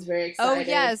way. I was very excited. Oh,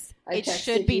 yes. It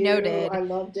should be noted. I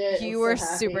loved it. You were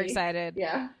super excited.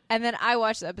 Yeah. And then I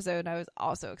watched the episode and I was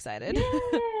also excited.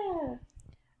 Yeah.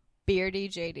 Beardy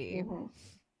JD. Mm-hmm.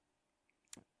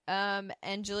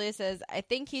 And Julia says, I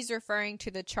think he's referring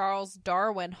to the Charles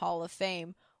Darwin Hall of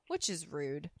Fame, which is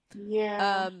rude.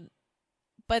 Yeah.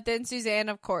 But then Suzanne,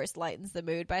 of course, lightens the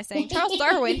mood by saying, Charles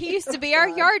Darwin, he used to be our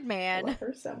yard man. I love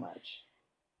her so much.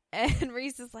 And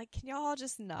Reese is like, can y'all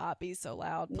just not be so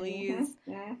loud, please?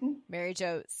 Mm-hmm. Mary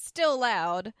Jo, still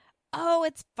loud. Oh,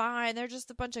 it's fine. They're just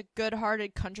a bunch of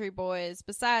good-hearted country boys.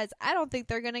 Besides, I don't think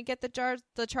they're going to get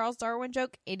the Charles Darwin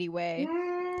joke anyway.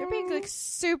 They're being, like,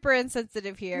 super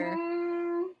insensitive here.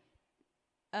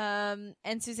 And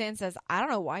Suzanne says, I don't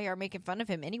know why you're making fun of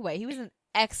him anyway. He was an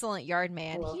excellent yard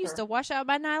man. He used to wash out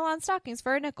my nylon stockings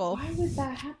for a nickel. Why would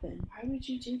that happen? Why would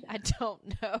you do that? I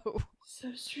don't know.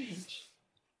 So strange.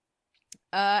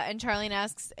 And Charlene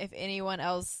asks if anyone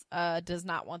else does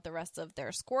not want the rest of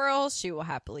their squirrels, she will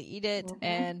happily eat it. Mm-hmm.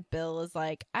 And Bill is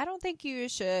like, I don't think you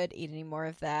should eat any more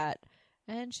of that.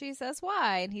 And she says,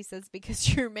 why? And he says,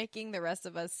 because you're making the rest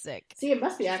of us sick. See, it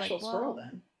must be She's actual like, squirrel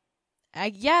then.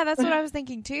 Yeah, that's what I was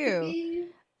thinking too.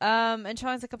 And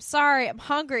Charlene's like, I'm sorry, I'm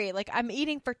hungry. Like, I'm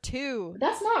eating for two.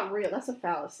 That's not real. That's a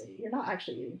fallacy. You're not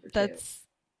actually eating for two.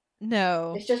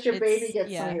 No. It's just your baby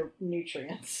gets some of your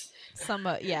nutrients.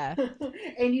 Yeah.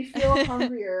 And you feel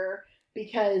hungrier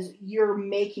because you're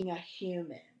making a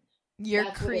human. You're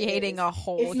creating a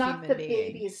whole human being. It's not the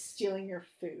baby is stealing your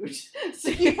food. So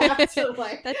you have to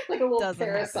like a little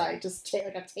parasite, happen. just take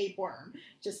like a tapeworm,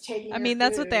 just taking. I mean,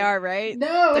 that's what they are, right?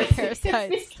 No, they're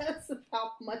parasites. It's because of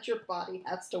how much your body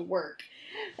has to work.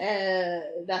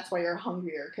 That's why you're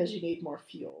hungrier, because you need more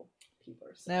fuel. People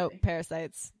are saying. No,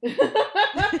 parasites. So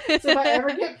if I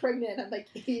ever get pregnant, I'm like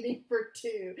eating for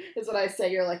two. Is what I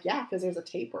say. You're like, yeah, because there's a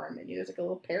tapeworm in you. There's like a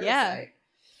little parasite. Yeah.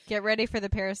 Get ready for the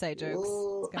parasite jokes.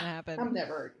 Ooh, it's gonna happen. I'm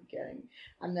never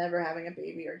having a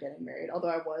baby or getting married. Although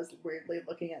I was weirdly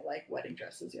looking at like wedding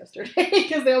dresses yesterday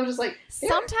because they were just like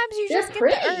sometimes you just get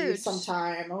pretty. The urge.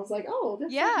 Sometime I was like, oh, they're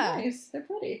nice. They're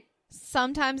pretty.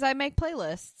 Sometimes I make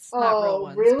playlists. Oh, not real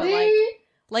ones, really?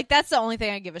 But like that's the only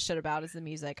thing I give a shit about is the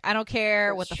music. I don't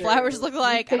care what the flowers look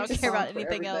like. I don't care about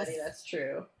anything else. That's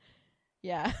true.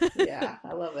 Yeah. Yeah,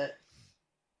 I love it.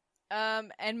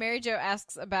 And Mary Jo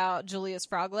asks about Julia's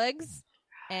frog legs,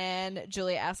 and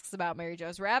Julia asks about Mary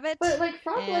Jo's rabbit. But like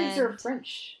frog legs are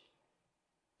French.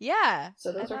 Yeah.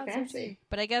 So those are fancy.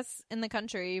 But I guess in the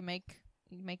country you make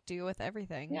do with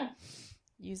everything. Yeah.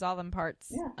 Use all them parts.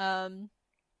 Yeah.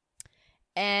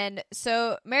 And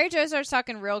so Mary Jo starts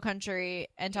talking real country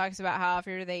and talks about how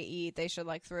after they eat, they should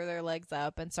like throw their legs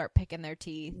up and start picking their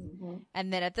teeth. Mm-hmm.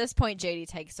 And then at this point, JD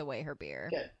takes away her beer.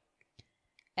 Good.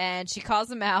 And she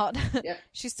calls him out. Yep.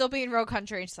 She's still being real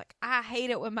country. And she's like, I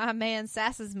hate it when my man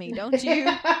sasses me, don't you?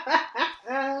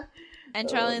 And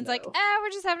Charlene's like, we're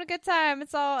just having a good time.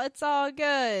 It's all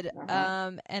good.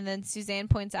 Uh-huh. And then Suzanne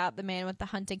points out the man with the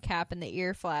hunting cap and the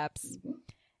ear flaps. Mm-hmm.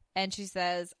 And she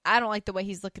says, I don't like the way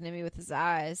he's looking at me with his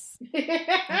eyes.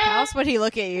 How else would he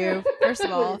look at you, first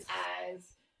of all?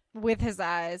 With his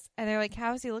eyes. And they're like,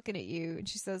 how is he looking at you? And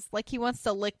she says, like he wants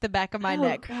to lick the back of my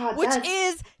neck. God, which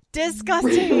is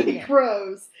disgusting. Really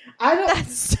gross.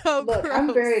 That's so look, gross.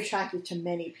 I'm very attracted to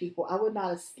many people. I would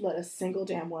not let a single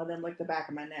damn one of them lick the back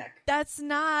of my neck. That's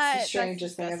not it's the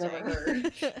strangest thing I've ever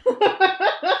heard.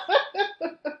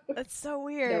 That's so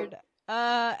weird. Nope.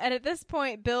 And at this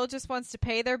point, Bill just wants to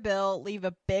pay their bill, leave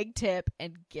a big tip,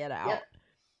 and get out. Yep.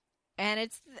 And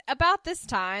it's about this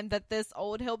time that this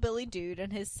old hillbilly dude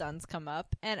and his sons come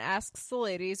up and asks the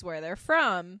ladies where they're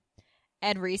from.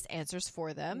 And Reese answers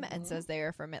for them and says they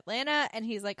are from Atlanta. And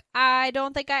he's like, I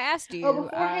don't think I asked you. Oh,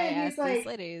 beforehand, I he's asked like, these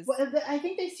ladies. Well, I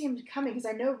think they seemed coming because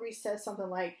I know Reese says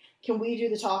something like, can we do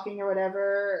the talking or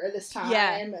whatever or this time?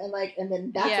 Yeah. And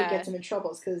then that's what gets him in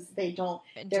trouble because they're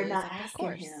not like,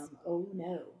 asking him. Oh,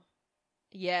 no.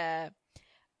 Yeah.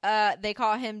 They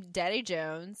call him Daddy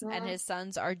Jones, and his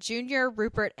sons are Junior,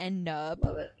 Rupert, and Nub.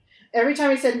 Love it. Every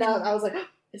time he said Nub, I was like,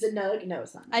 is it Nug? No,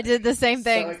 it's not Nug. I did the same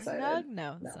thing. So excited. Nug?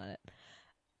 No, that's not it.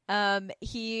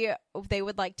 They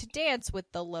would like to dance with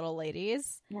the little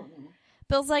ladies. Mm-mm.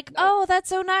 Bill's like, oh, that's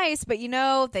so nice, but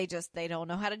they don't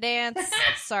know how to dance.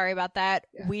 Sorry about that.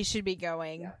 Yeah. We should be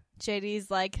going. Yeah.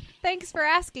 JD's like, thanks for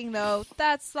asking, though.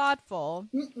 That's thoughtful.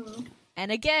 Mm-mm.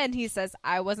 And again, he says,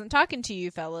 I wasn't talking to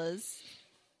you fellas.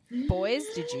 Boys,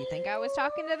 did you think I was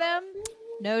talking to them?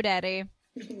 No, Daddy.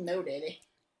 No, Daddy.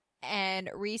 And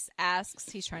Reese asks,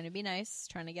 he's trying to be nice,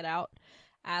 trying to get out.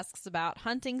 asks about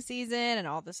hunting season and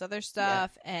all this other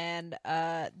stuff. Yeah.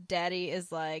 And Daddy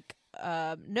is like,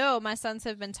 no, my sons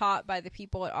have been taught by the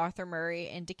people at Arthur Murray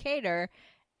in Decatur,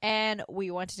 and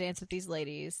we want to dance with these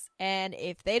ladies. And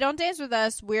if they don't dance with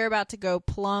us, we're about to go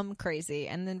plumb crazy.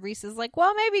 And then Reese is like,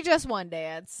 well, maybe just one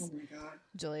dance. Oh my God.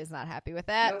 Julia's not happy with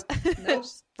that. Nope.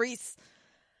 Reese.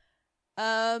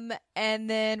 And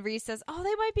then Reese says, oh,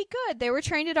 they might be good. They were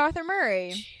trained at Arthur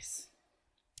Murray. Jeez.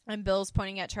 And Bill's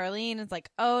pointing at Charlene and it's like,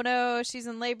 oh no, she's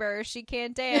in labor. She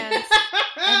can't dance.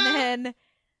 And then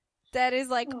Daddy's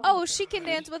like, oh, she can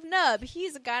dance with Nub.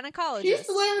 He's a gynecologist. He's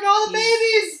delivering all the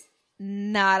babies.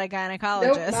 Not a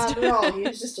gynecologist. Nope, not at all.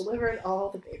 He's just delivering all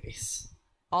the babies.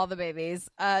 All the babies.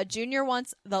 Junior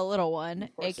wants the little one,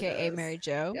 a.k.a. Mary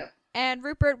Jo. Yep. And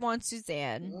Rupert wants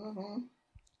Suzanne. Mm-hmm.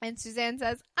 And Suzanne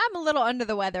says, I'm a little under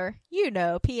the weather. You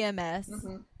know, PMS.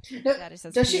 Mm-hmm. No, Daddy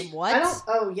says, does she? What? I don't.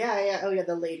 Oh yeah. Oh yeah,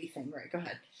 the lady thing. Right. Go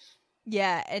ahead.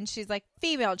 Yeah, and she's like,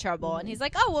 female trouble. Mm-hmm. And he's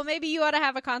like, oh, well, maybe you ought to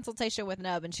have a consultation with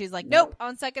Nub. And she's like, nope.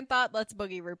 On second thought, let's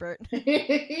boogie, Rupert.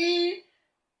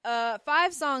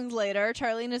 5 songs later,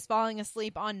 Charlene is falling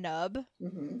asleep on Nub.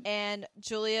 Mm-hmm. And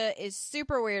Julia is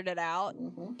super weirded out.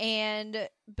 Mm-hmm. And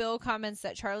Bill comments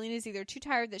that Charlene is either too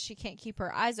tired that she can't keep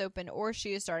her eyes open, or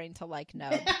she is starting to like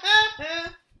Nub.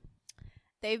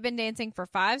 They've been dancing for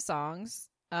 5 songs.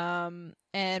 And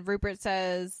Rupert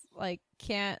says, like,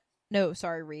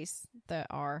 Reese.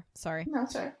 Sorry. No,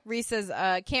 sorry. Reese says,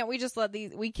 can't we just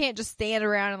we can't just stand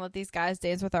around and let these guys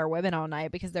dance with our women all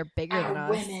night because they're bigger than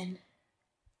us.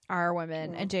 Our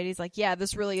women. And JD's like, yeah,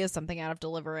 this really is something out of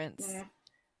Deliverance. Yeah.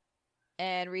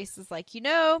 And Reese is like,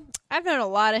 I've known a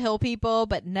lot of hill people,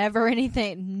 but never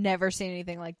seen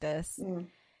anything like this. Mm.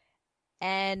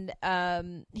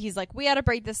 And he's like, we ought to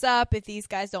break this up. If these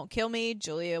guys don't kill me,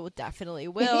 Julia definitely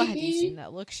will. Have you seen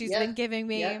that look she's been giving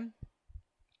me? Yep.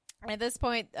 At this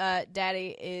point,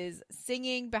 Daddy is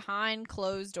singing behind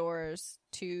closed doors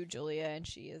to Julia, and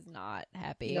she is not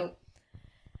happy. Nope.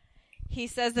 He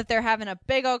says that they're having a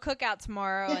big old cookout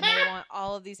tomorrow, and they want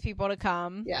all of these people to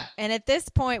come. Yeah. And at this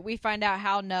point, we find out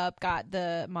how Nub got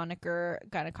the moniker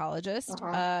gynecologist.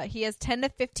 Uh-huh. He has 10 to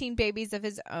 15 babies of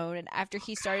his own, and after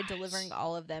he started delivering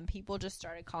all of them, people just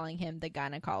started calling him the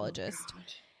gynecologist. Oh,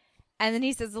 and then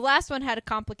he says the last one had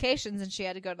complications, and she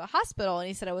had to go to the hospital, and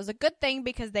he said it was a good thing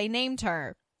because they named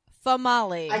her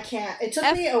Famale. I can't. It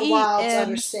took me a while to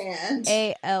understand.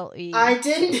 Famale. I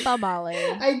didn't.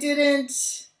 Famale. I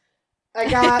didn't. I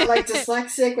got like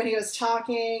dyslexic when he was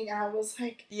talking, and I was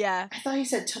like, yeah. I thought he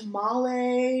said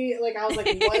tamale. Like, I was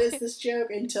like, what is this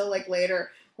joke? Until like later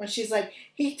when she's like,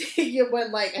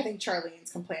 when like, I think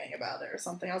Charlene's complaining about it or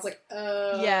something. I was like,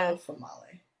 oh, yeah.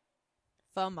 Famale.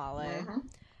 Mm-hmm.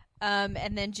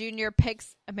 And then Junior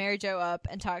picks Mary Jo up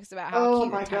and talks about how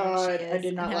cute and tiny she is. I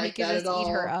did not like that at all.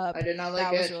 Eat her up. I did not like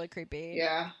that it. That was really creepy.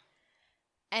 Yeah.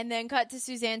 And then cut to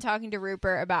Suzanne talking to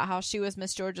Rupert about how she was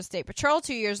Miss Georgia State Patrol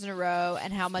 2 years in a row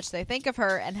and how much they think of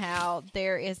her and how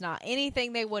there is not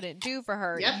anything they wouldn't do for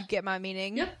her. Yep. You get my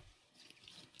meaning? Yep.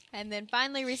 And then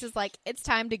finally Reese is like, it's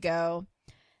time to go.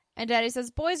 And Daddy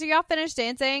says, boys, are y'all finished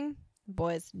dancing?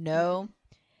 Boys, no.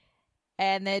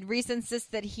 And then Reese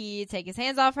insists that he take his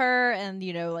hands off her and,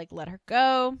 let her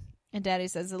go. And Daddy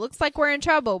says, it looks like we're in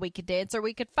trouble. We could dance or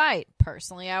we could fight.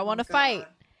 Personally, I want to fight.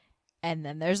 And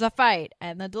then there's a fight,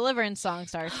 and the Deliverance song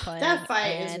starts playing. That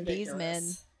fight and is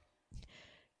ridiculous.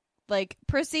 These men,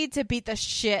 proceed to beat the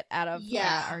shit out of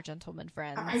our gentleman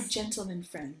friends. Our gentleman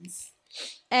friends.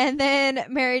 And then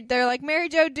they're like, Mary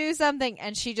Jo, do something,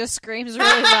 and she just screams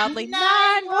really loudly,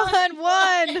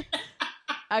 911!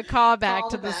 A callback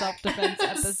to the self-defense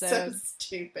episode. So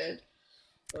stupid.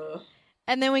 Ugh.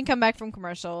 And then we come back from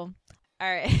commercial. All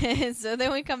right, so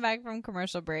then we come back from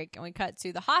commercial break, and we cut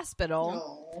to the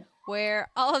hospital,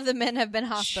 where all of the men have been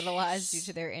hospitalized due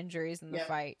to their injuries in the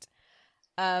fight.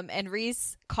 And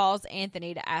Reese calls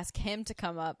Anthony to ask him to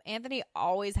come up. Anthony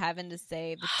always having to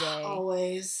save the day.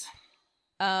 Always.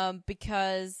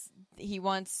 Because he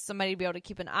wants somebody to be able to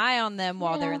keep an eye on them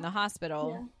while they're in the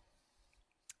hospital.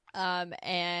 Yeah.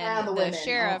 And the women.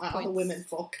 Sheriff on the women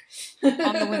folk.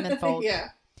 On the women folk. Yeah.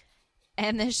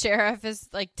 And the sheriff is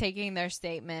taking their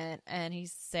statement, and he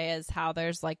says how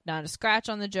there's not a scratch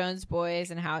on the Jones boys,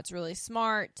 and how it's really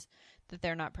smart that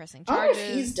they're not pressing charges. I wonder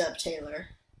if he's Dub Taylor,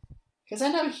 because I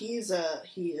know he is a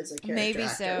character. Maybe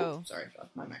actor. so. Oops, sorry for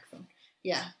my microphone.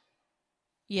 Yeah.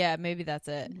 Yeah, maybe that's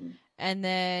it. Mm-hmm. And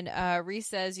then Reese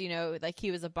says, he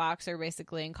was a boxer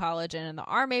basically in college and in the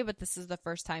army, but this is the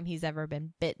first time he's ever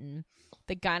been bitten.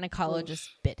 The gynecologist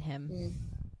bit him.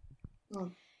 Mm.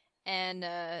 Mm.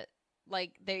 And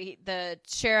like the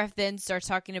sheriff then starts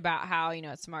talking about how, you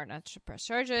know, it's smart not to press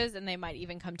charges, and they might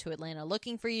even come to Atlanta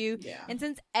looking for you. Yeah. And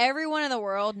since everyone in the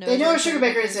world knows they know where what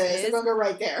Sugarbaker's is, they're gonna go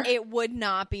right there. It would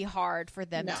not be hard for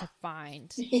them to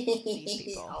find these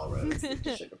people. All roads lead to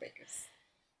Sugarbaker's.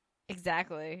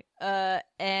 Exactly.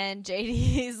 And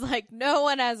JD's like, no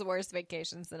one has worse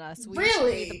vacations than us. We should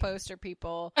be the poster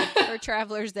people for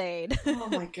Traveler's Aid. Oh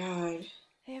my god.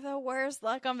 They have the worst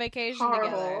luck on vacation Horrible.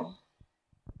 together.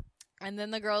 And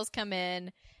then the girls come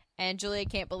in, and Julia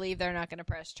can't believe they're not going to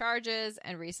press charges.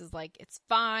 And Reese is like, it's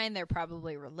fine. They're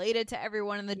probably related to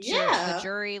everyone in the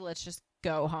jury. Let's just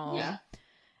go home. Yeah.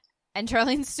 And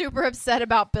Charlene's super upset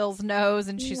about Bill's nose,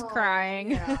 and she's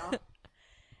crying. Yeah.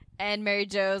 And Mary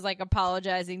Jo's like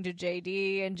apologizing to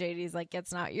JD, and JD's like,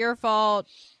 it's not your fault.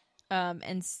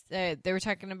 And they were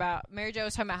talking about, Mary Jo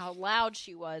was talking about how loud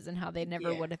she was and how they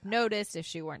never would have noticed if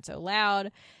she weren't so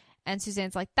loud. And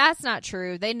Suzanne's like, that's not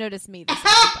true. They noticed me the second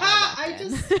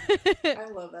I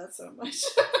love that so much.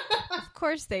 Of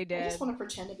course they did. I just want to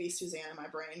pretend to be Suzanne in my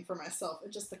brain for myself.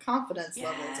 And just the confidence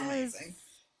level is amazing.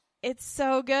 It's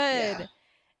so good. Yeah.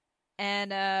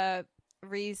 And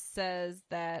Reese says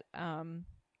that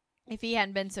if he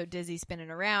hadn't been so dizzy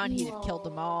spinning around, he'd have killed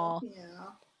them all.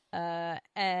 Yeah.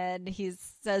 And he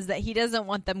says that he doesn't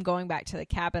want them going back to the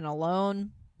cabin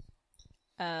alone.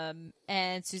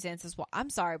 And Suzanne says, well,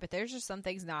 I'm sorry, but there's just some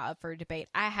things not up for debate.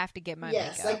 I have to get my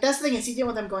makeup. Like that's the thing, is he didn't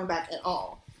want them going back at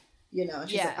all. You know,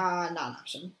 she's like, not an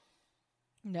option.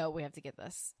 No, we have to get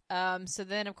this. So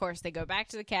then, of course, they go back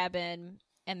to the cabin,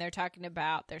 and they're talking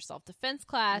about their self-defense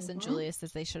class, and Julia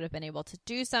says they should have been able to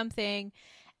do something.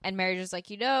 And Mary Jo's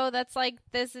like, you know, that's like,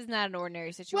 this is not an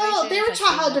ordinary situation. Well, they were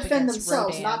taught how to defend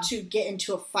themselves, not to get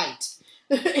into a fight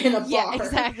in a bar. Yeah,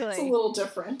 exactly. It's a little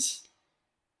different.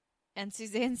 And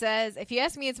Suzanne says, if you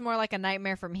ask me, it's more like a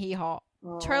nightmare from Hee Haw.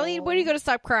 Charlie, when are you going to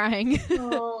stop crying?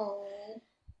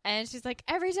 And she's like,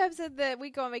 every time that we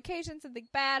go on vacation, something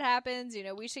bad happens. You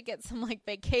know, we should get some like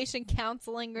vacation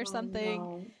counseling or something.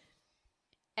 No.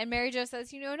 And Mary Jo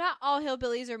says, you know, not all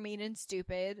hillbillies are mean and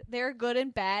stupid. They're good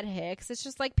and bad hicks. It's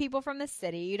just like people from the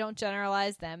city. You don't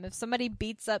generalize them. If somebody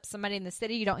beats up somebody in the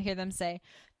city, you don't hear them say,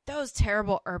 those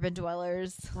terrible urban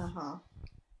dwellers.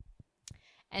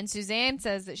 And Suzanne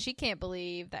says that she can't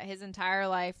believe that his entire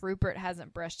life Rupert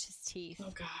hasn't brushed his teeth.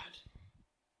 Oh, God.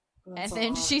 That's and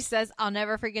then she says, I'll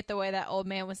never forget the way that old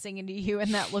man was singing to you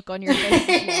and that look on your face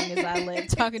as long as I live,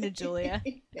 talking to Julia.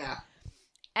 Yeah.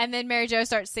 And then Mary Jo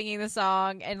starts singing the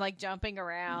song and like jumping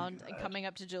around and coming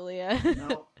up to Julia.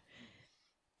 No.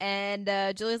 And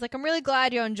Julia's like, I'm really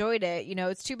glad you enjoyed it. You know,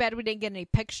 it's too bad we didn't get any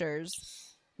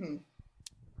pictures.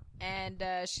 And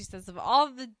she says, of all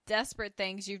the desperate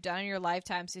things you've done in your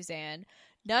lifetime, Suzanne,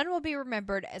 none will be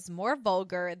remembered as more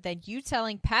vulgar than you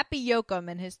telling Pappy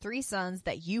Yoakum and his 3 sons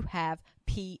that you have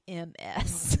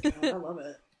PMS. Oh my God, I love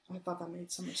it. I thought that made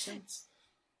so much sense.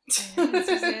 And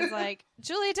Suzanne's like,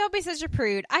 Julia, don't be such a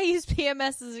prude. I use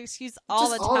PMS as an excuse all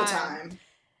the time.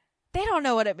 They don't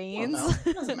know what it means. Well,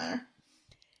 no, it doesn't matter.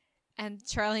 And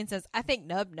Charlene says, I think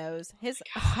Nub knows. His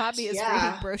hobby is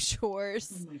reading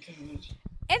brochures. Oh my God.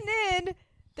 And then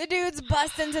the dudes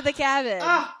bust into the cabin.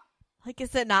 Like,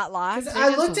 is it not locked? I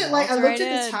looked at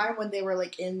the time when they were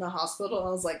like in the hospital, and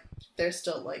I was like, there's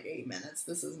still like 8 minutes.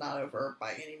 This is not over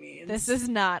by any means. This is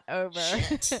not over.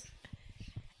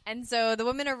 And so the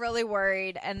women are really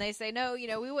worried, and they say, no, you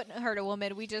know, we wouldn't hurt a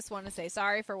woman. We just want to say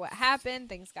sorry for what happened.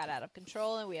 Things got out of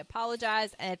control, and we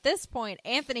apologize. And at this point,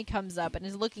 Anthony comes up and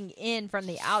is looking in from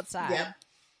the outside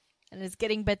and is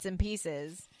getting bits and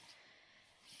pieces.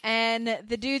 And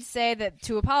the dudes say that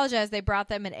to apologize, they brought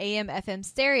them an AM FM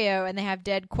stereo, and they have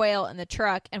dead quail in the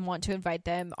truck and want to invite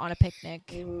them on a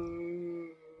picnic.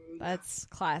 That's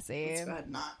classy. It's bad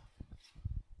not.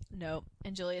 Nope.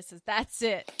 And Julia says, that's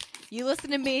it. You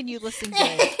listen to me and you listen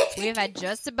to we have had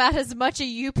just about as much of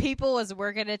you people as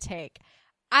we're going to take.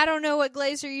 I don't know what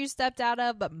glacier you stepped out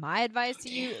of, but my advice to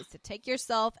you is to take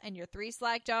yourself and your 3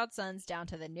 slack-jawed sons down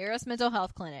to the nearest mental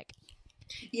health clinic.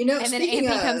 You know, and then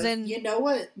Anthony comes in. You know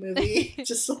what movie?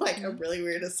 Just like a really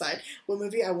weird aside. What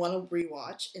movie I want to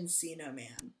rewatch? Encino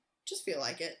Man. Just feel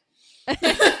like it.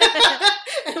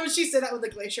 And when she said that with the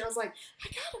glacier, I was like, I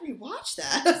gotta rewatch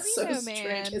that. That's so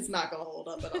strange. It's not gonna hold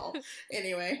up at all.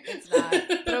 Anyway, it's not.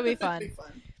 It'll be fun. It'll be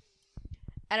fun.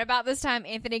 And about this time,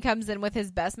 Anthony comes in with his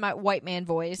best white man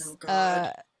voice,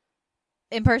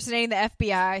 impersonating the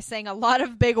FBI, saying a lot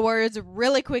of big words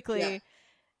really quickly. Yeah.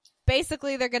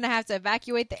 Basically, they're going to have to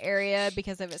evacuate the area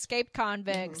because of escaped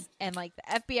convicts, and like the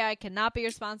FBI cannot be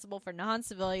responsible for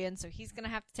non-civilians, so he's going to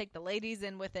have to take the ladies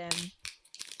in with him.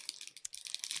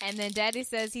 And then Daddy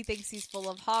says he thinks he's full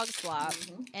of hog slop.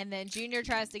 And then Junior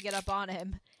tries to get up on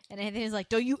him. And Anthony's like,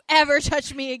 don't you ever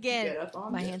touch me again. Get up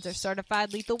on My this. hands are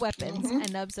certified lethal weapons.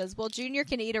 And Nub says, well, Junior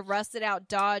can eat a rusted out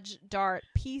Dodge Dart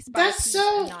piece by That's piece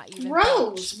so and not even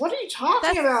gross. What are you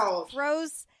talking about?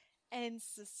 Gross and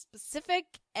specific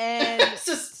and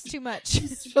it's too much.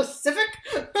 Specific?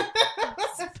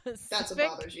 Specific. That's what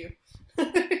bothers you.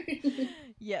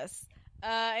 Yes.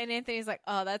 And Anthony's like,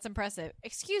 oh, that's impressive.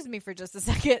 Excuse me for just a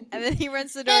second. And then he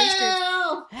runs to the door and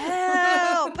screams,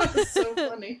 help! That's so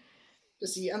funny.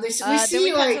 Just, and we see then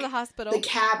we like to the hospital. the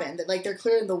cabin that like they're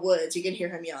clearing the woods. You can hear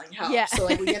him yelling help. Yeah. So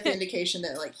like we get the indication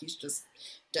that like he's just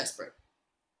desperate.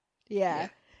 Yeah.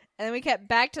 And then we get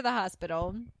back to the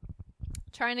hospital,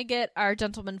 trying to get our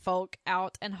gentleman folk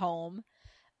out and home.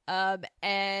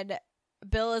 And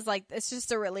Bill is like, it's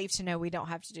just a relief to know we don't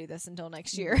have to do this until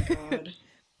next year. Oh, God.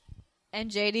 And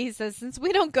JD says, since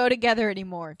we don't go together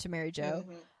anymore, to Mary Jo,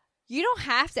 you don't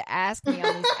have to ask me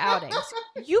on these outings.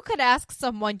 You could ask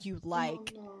someone you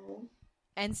like. Oh, no.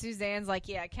 And Suzanne's like,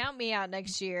 yeah, count me out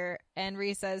next year. And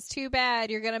Reese says, too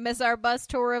bad. You're going to miss our bus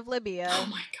tour of Libya. Oh,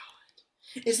 my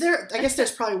God. Is there, I guess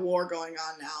there's probably war going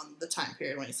on now in the time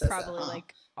period when he says probably that, huh?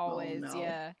 like always, Oh, no.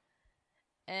 yeah.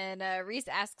 And Reese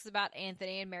asks about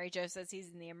Anthony, and Mary Jo says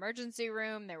he's in the emergency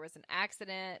room. There was an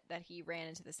accident that he ran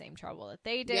into the same trouble that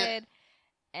they did. Yep.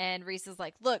 And Reese is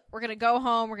like, look, we're going to go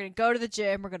home. We're going to go to the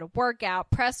gym. We're going to work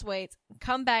out, press weights,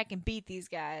 come back and beat these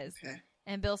guys. Okay.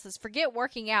 And Bill says, forget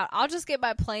working out. I'll just get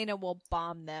my plane and we'll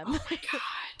bomb them. Oh, my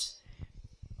God.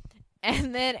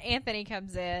 And then Anthony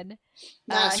comes in.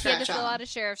 Not a he had scratch to fill on him. out a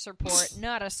sheriff's report.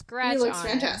 Not a scratch He looks on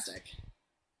him. fantastic.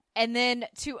 And then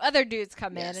two other dudes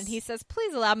come in, Yes. and he says,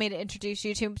 please allow me to introduce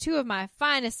you to two of my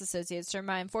finest associates during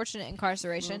my unfortunate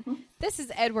incarceration. This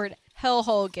is Edward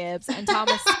Hellhole Gibbs and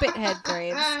Thomas Spithead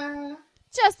Graves.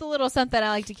 Just a little something I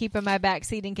like to keep in my back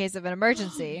seat in case of an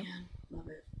emergency. Oh, man. Love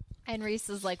it. And Reese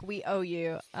is like, we owe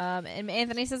you. And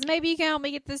Anthony says, maybe you can help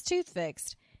me get this tooth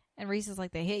fixed. And Reese is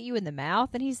like, they hit you in the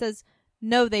mouth? And he says,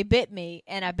 no, they bit me,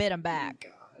 and I bit them back.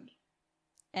 Oh, God.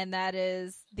 And that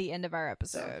is the end of our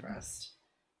So episode. impressed.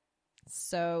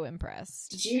 So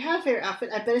impressed. Did you have a favorite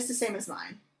outfit? I bet it's the same as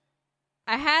mine.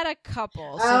 I had a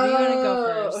couple, so if you want to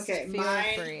go first, okay. feel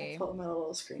Mine, free. I'll put them in a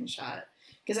little screenshot.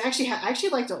 Because I actually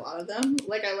liked a lot of them.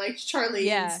 Like, I liked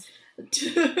Charlene's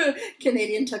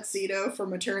Canadian tuxedo for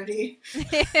maternity.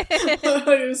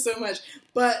 It was so much.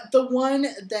 But the one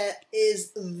that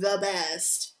is the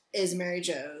best is Mary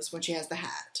Jo's when she has the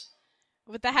hat.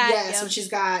 With the hat, Yes, yep. when she's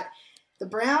got the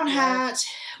brown Yep. hat,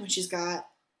 when she's got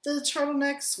the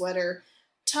turtleneck sweater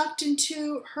tucked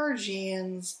into her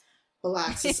jeans,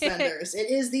 black suspenders. It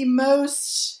is the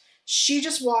most. She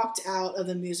just walked out of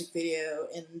the music video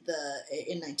in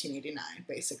 1989,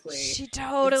 basically. She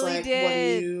totally it's like, did. What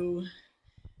are you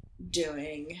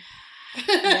doing?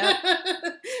 Yep.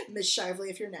 Miss Shively,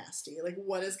 if you're nasty. Like,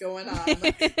 what is going on?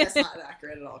 That's not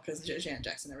accurate at all, because Janet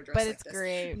Jackson never dressed But like it's this.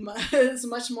 great. It's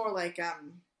much more like,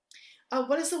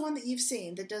 what is the one that you've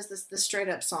seen that does the straight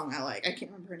up song I like? I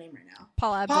can't remember her name right now.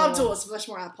 Paul Abdul. Paul Abdul. It's much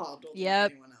more on Paul Abdul Yep.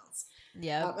 than anyone else.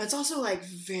 Yep. It's also like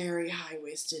very high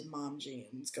waisted mom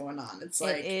jeans going on. It's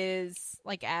like it is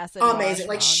like acid. amazing.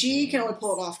 wash Like she can only jeans.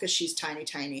 pull it off because she's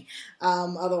tiny.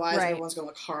 Otherwise, Right. everyone's gonna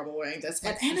look horrible wearing this.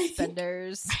 Like And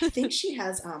suspenders. I think she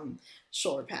has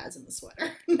shoulder pads in the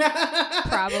sweater.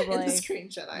 Probably. In the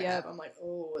screenshot I have, I'm like,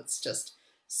 oh, it's just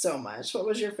so much. What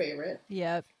was your favorite?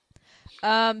 Yep.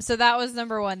 So that was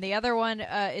number one. The other one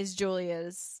is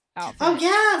Julia's outfit. Oh yeah,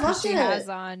 I 'Cause loved she it. has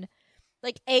on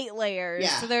like 8 layers.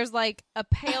 Yeah. So there's like a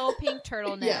pale pink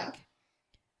turtleneck Yeah.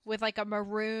 with like a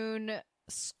maroon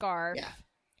scarf. Yeah.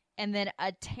 And then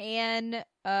a tan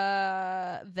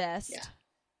vest Yeah.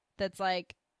 that's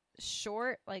like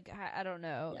short. Like I don't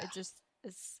know. Yeah. It just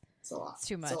it's It's a lot.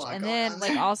 too It's much. a lot And going then on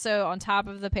like there. also on top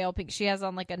of the pale pink, she has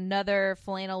on like another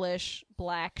flannelish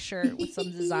black shirt with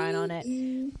some design on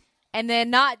it. And then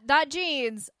not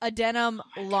jeans, a denim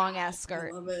long ass I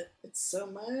skirt. love it. It's so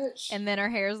much. And then her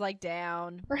hair's like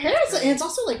down. Her hair is, and it's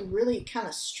also like really kind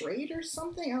of straight or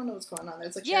something. I don't know what's going on there.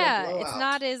 It's like she had a Yeah, blowout. it's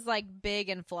not as like big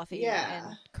and fluffy Yeah.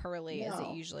 and curly as it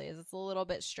No. usually is. It's a little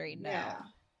bit straightened Yeah, out.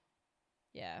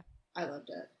 Yeah, I loved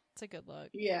it. it's a good look.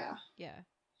 Yeah. Yeah,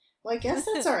 Well, I guess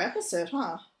that's our episode,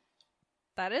 huh?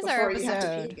 that is Before our you have to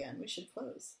episode. pee again, we should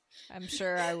close. I'm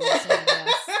sure I will say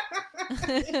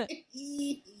yes.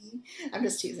 I'm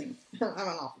just teasing. I'm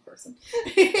an awful person.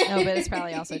 No, but it's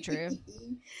probably also true.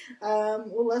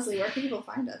 Well, Leslie, where can people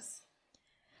find us?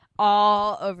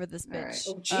 all over this All right. bitch.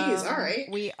 Oh, geez. All right.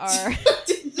 We are.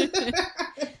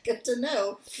 Good to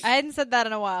know. I hadn't said that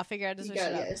in a while. I figured I'd just switch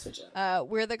it up. Yeah, switch it up.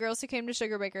 We're the Girls Who Came to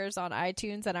Sugar Bakers on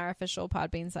iTunes and our official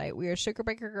Podbean site. We are Sugar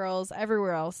Baker Girls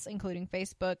everywhere else, including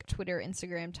Facebook, Twitter,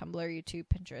 Instagram, Tumblr, YouTube,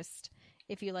 Pinterest.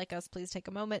 If you like us, please take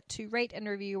a moment to rate and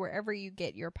review wherever you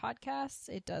get your podcasts.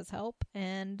 It does help.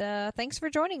 And thanks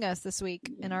for joining us this week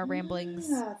in our ramblings.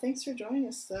 Yeah, thanks for joining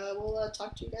us. We'll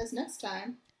talk to you guys next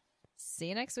time. See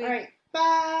you next week. All right.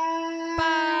 Bye.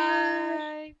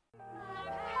 Bye.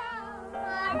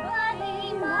 My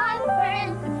buddy, my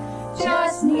friend,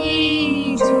 just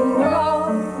need to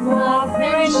grow. Our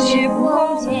friendship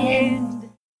won't end.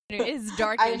 It is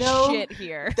dark I as know shit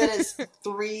here. That is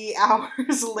 3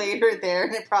 hours later there,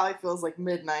 and it probably feels like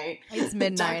midnight. It's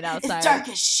midnight outside. It's dark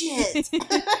as shit.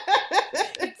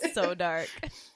 It's so dark.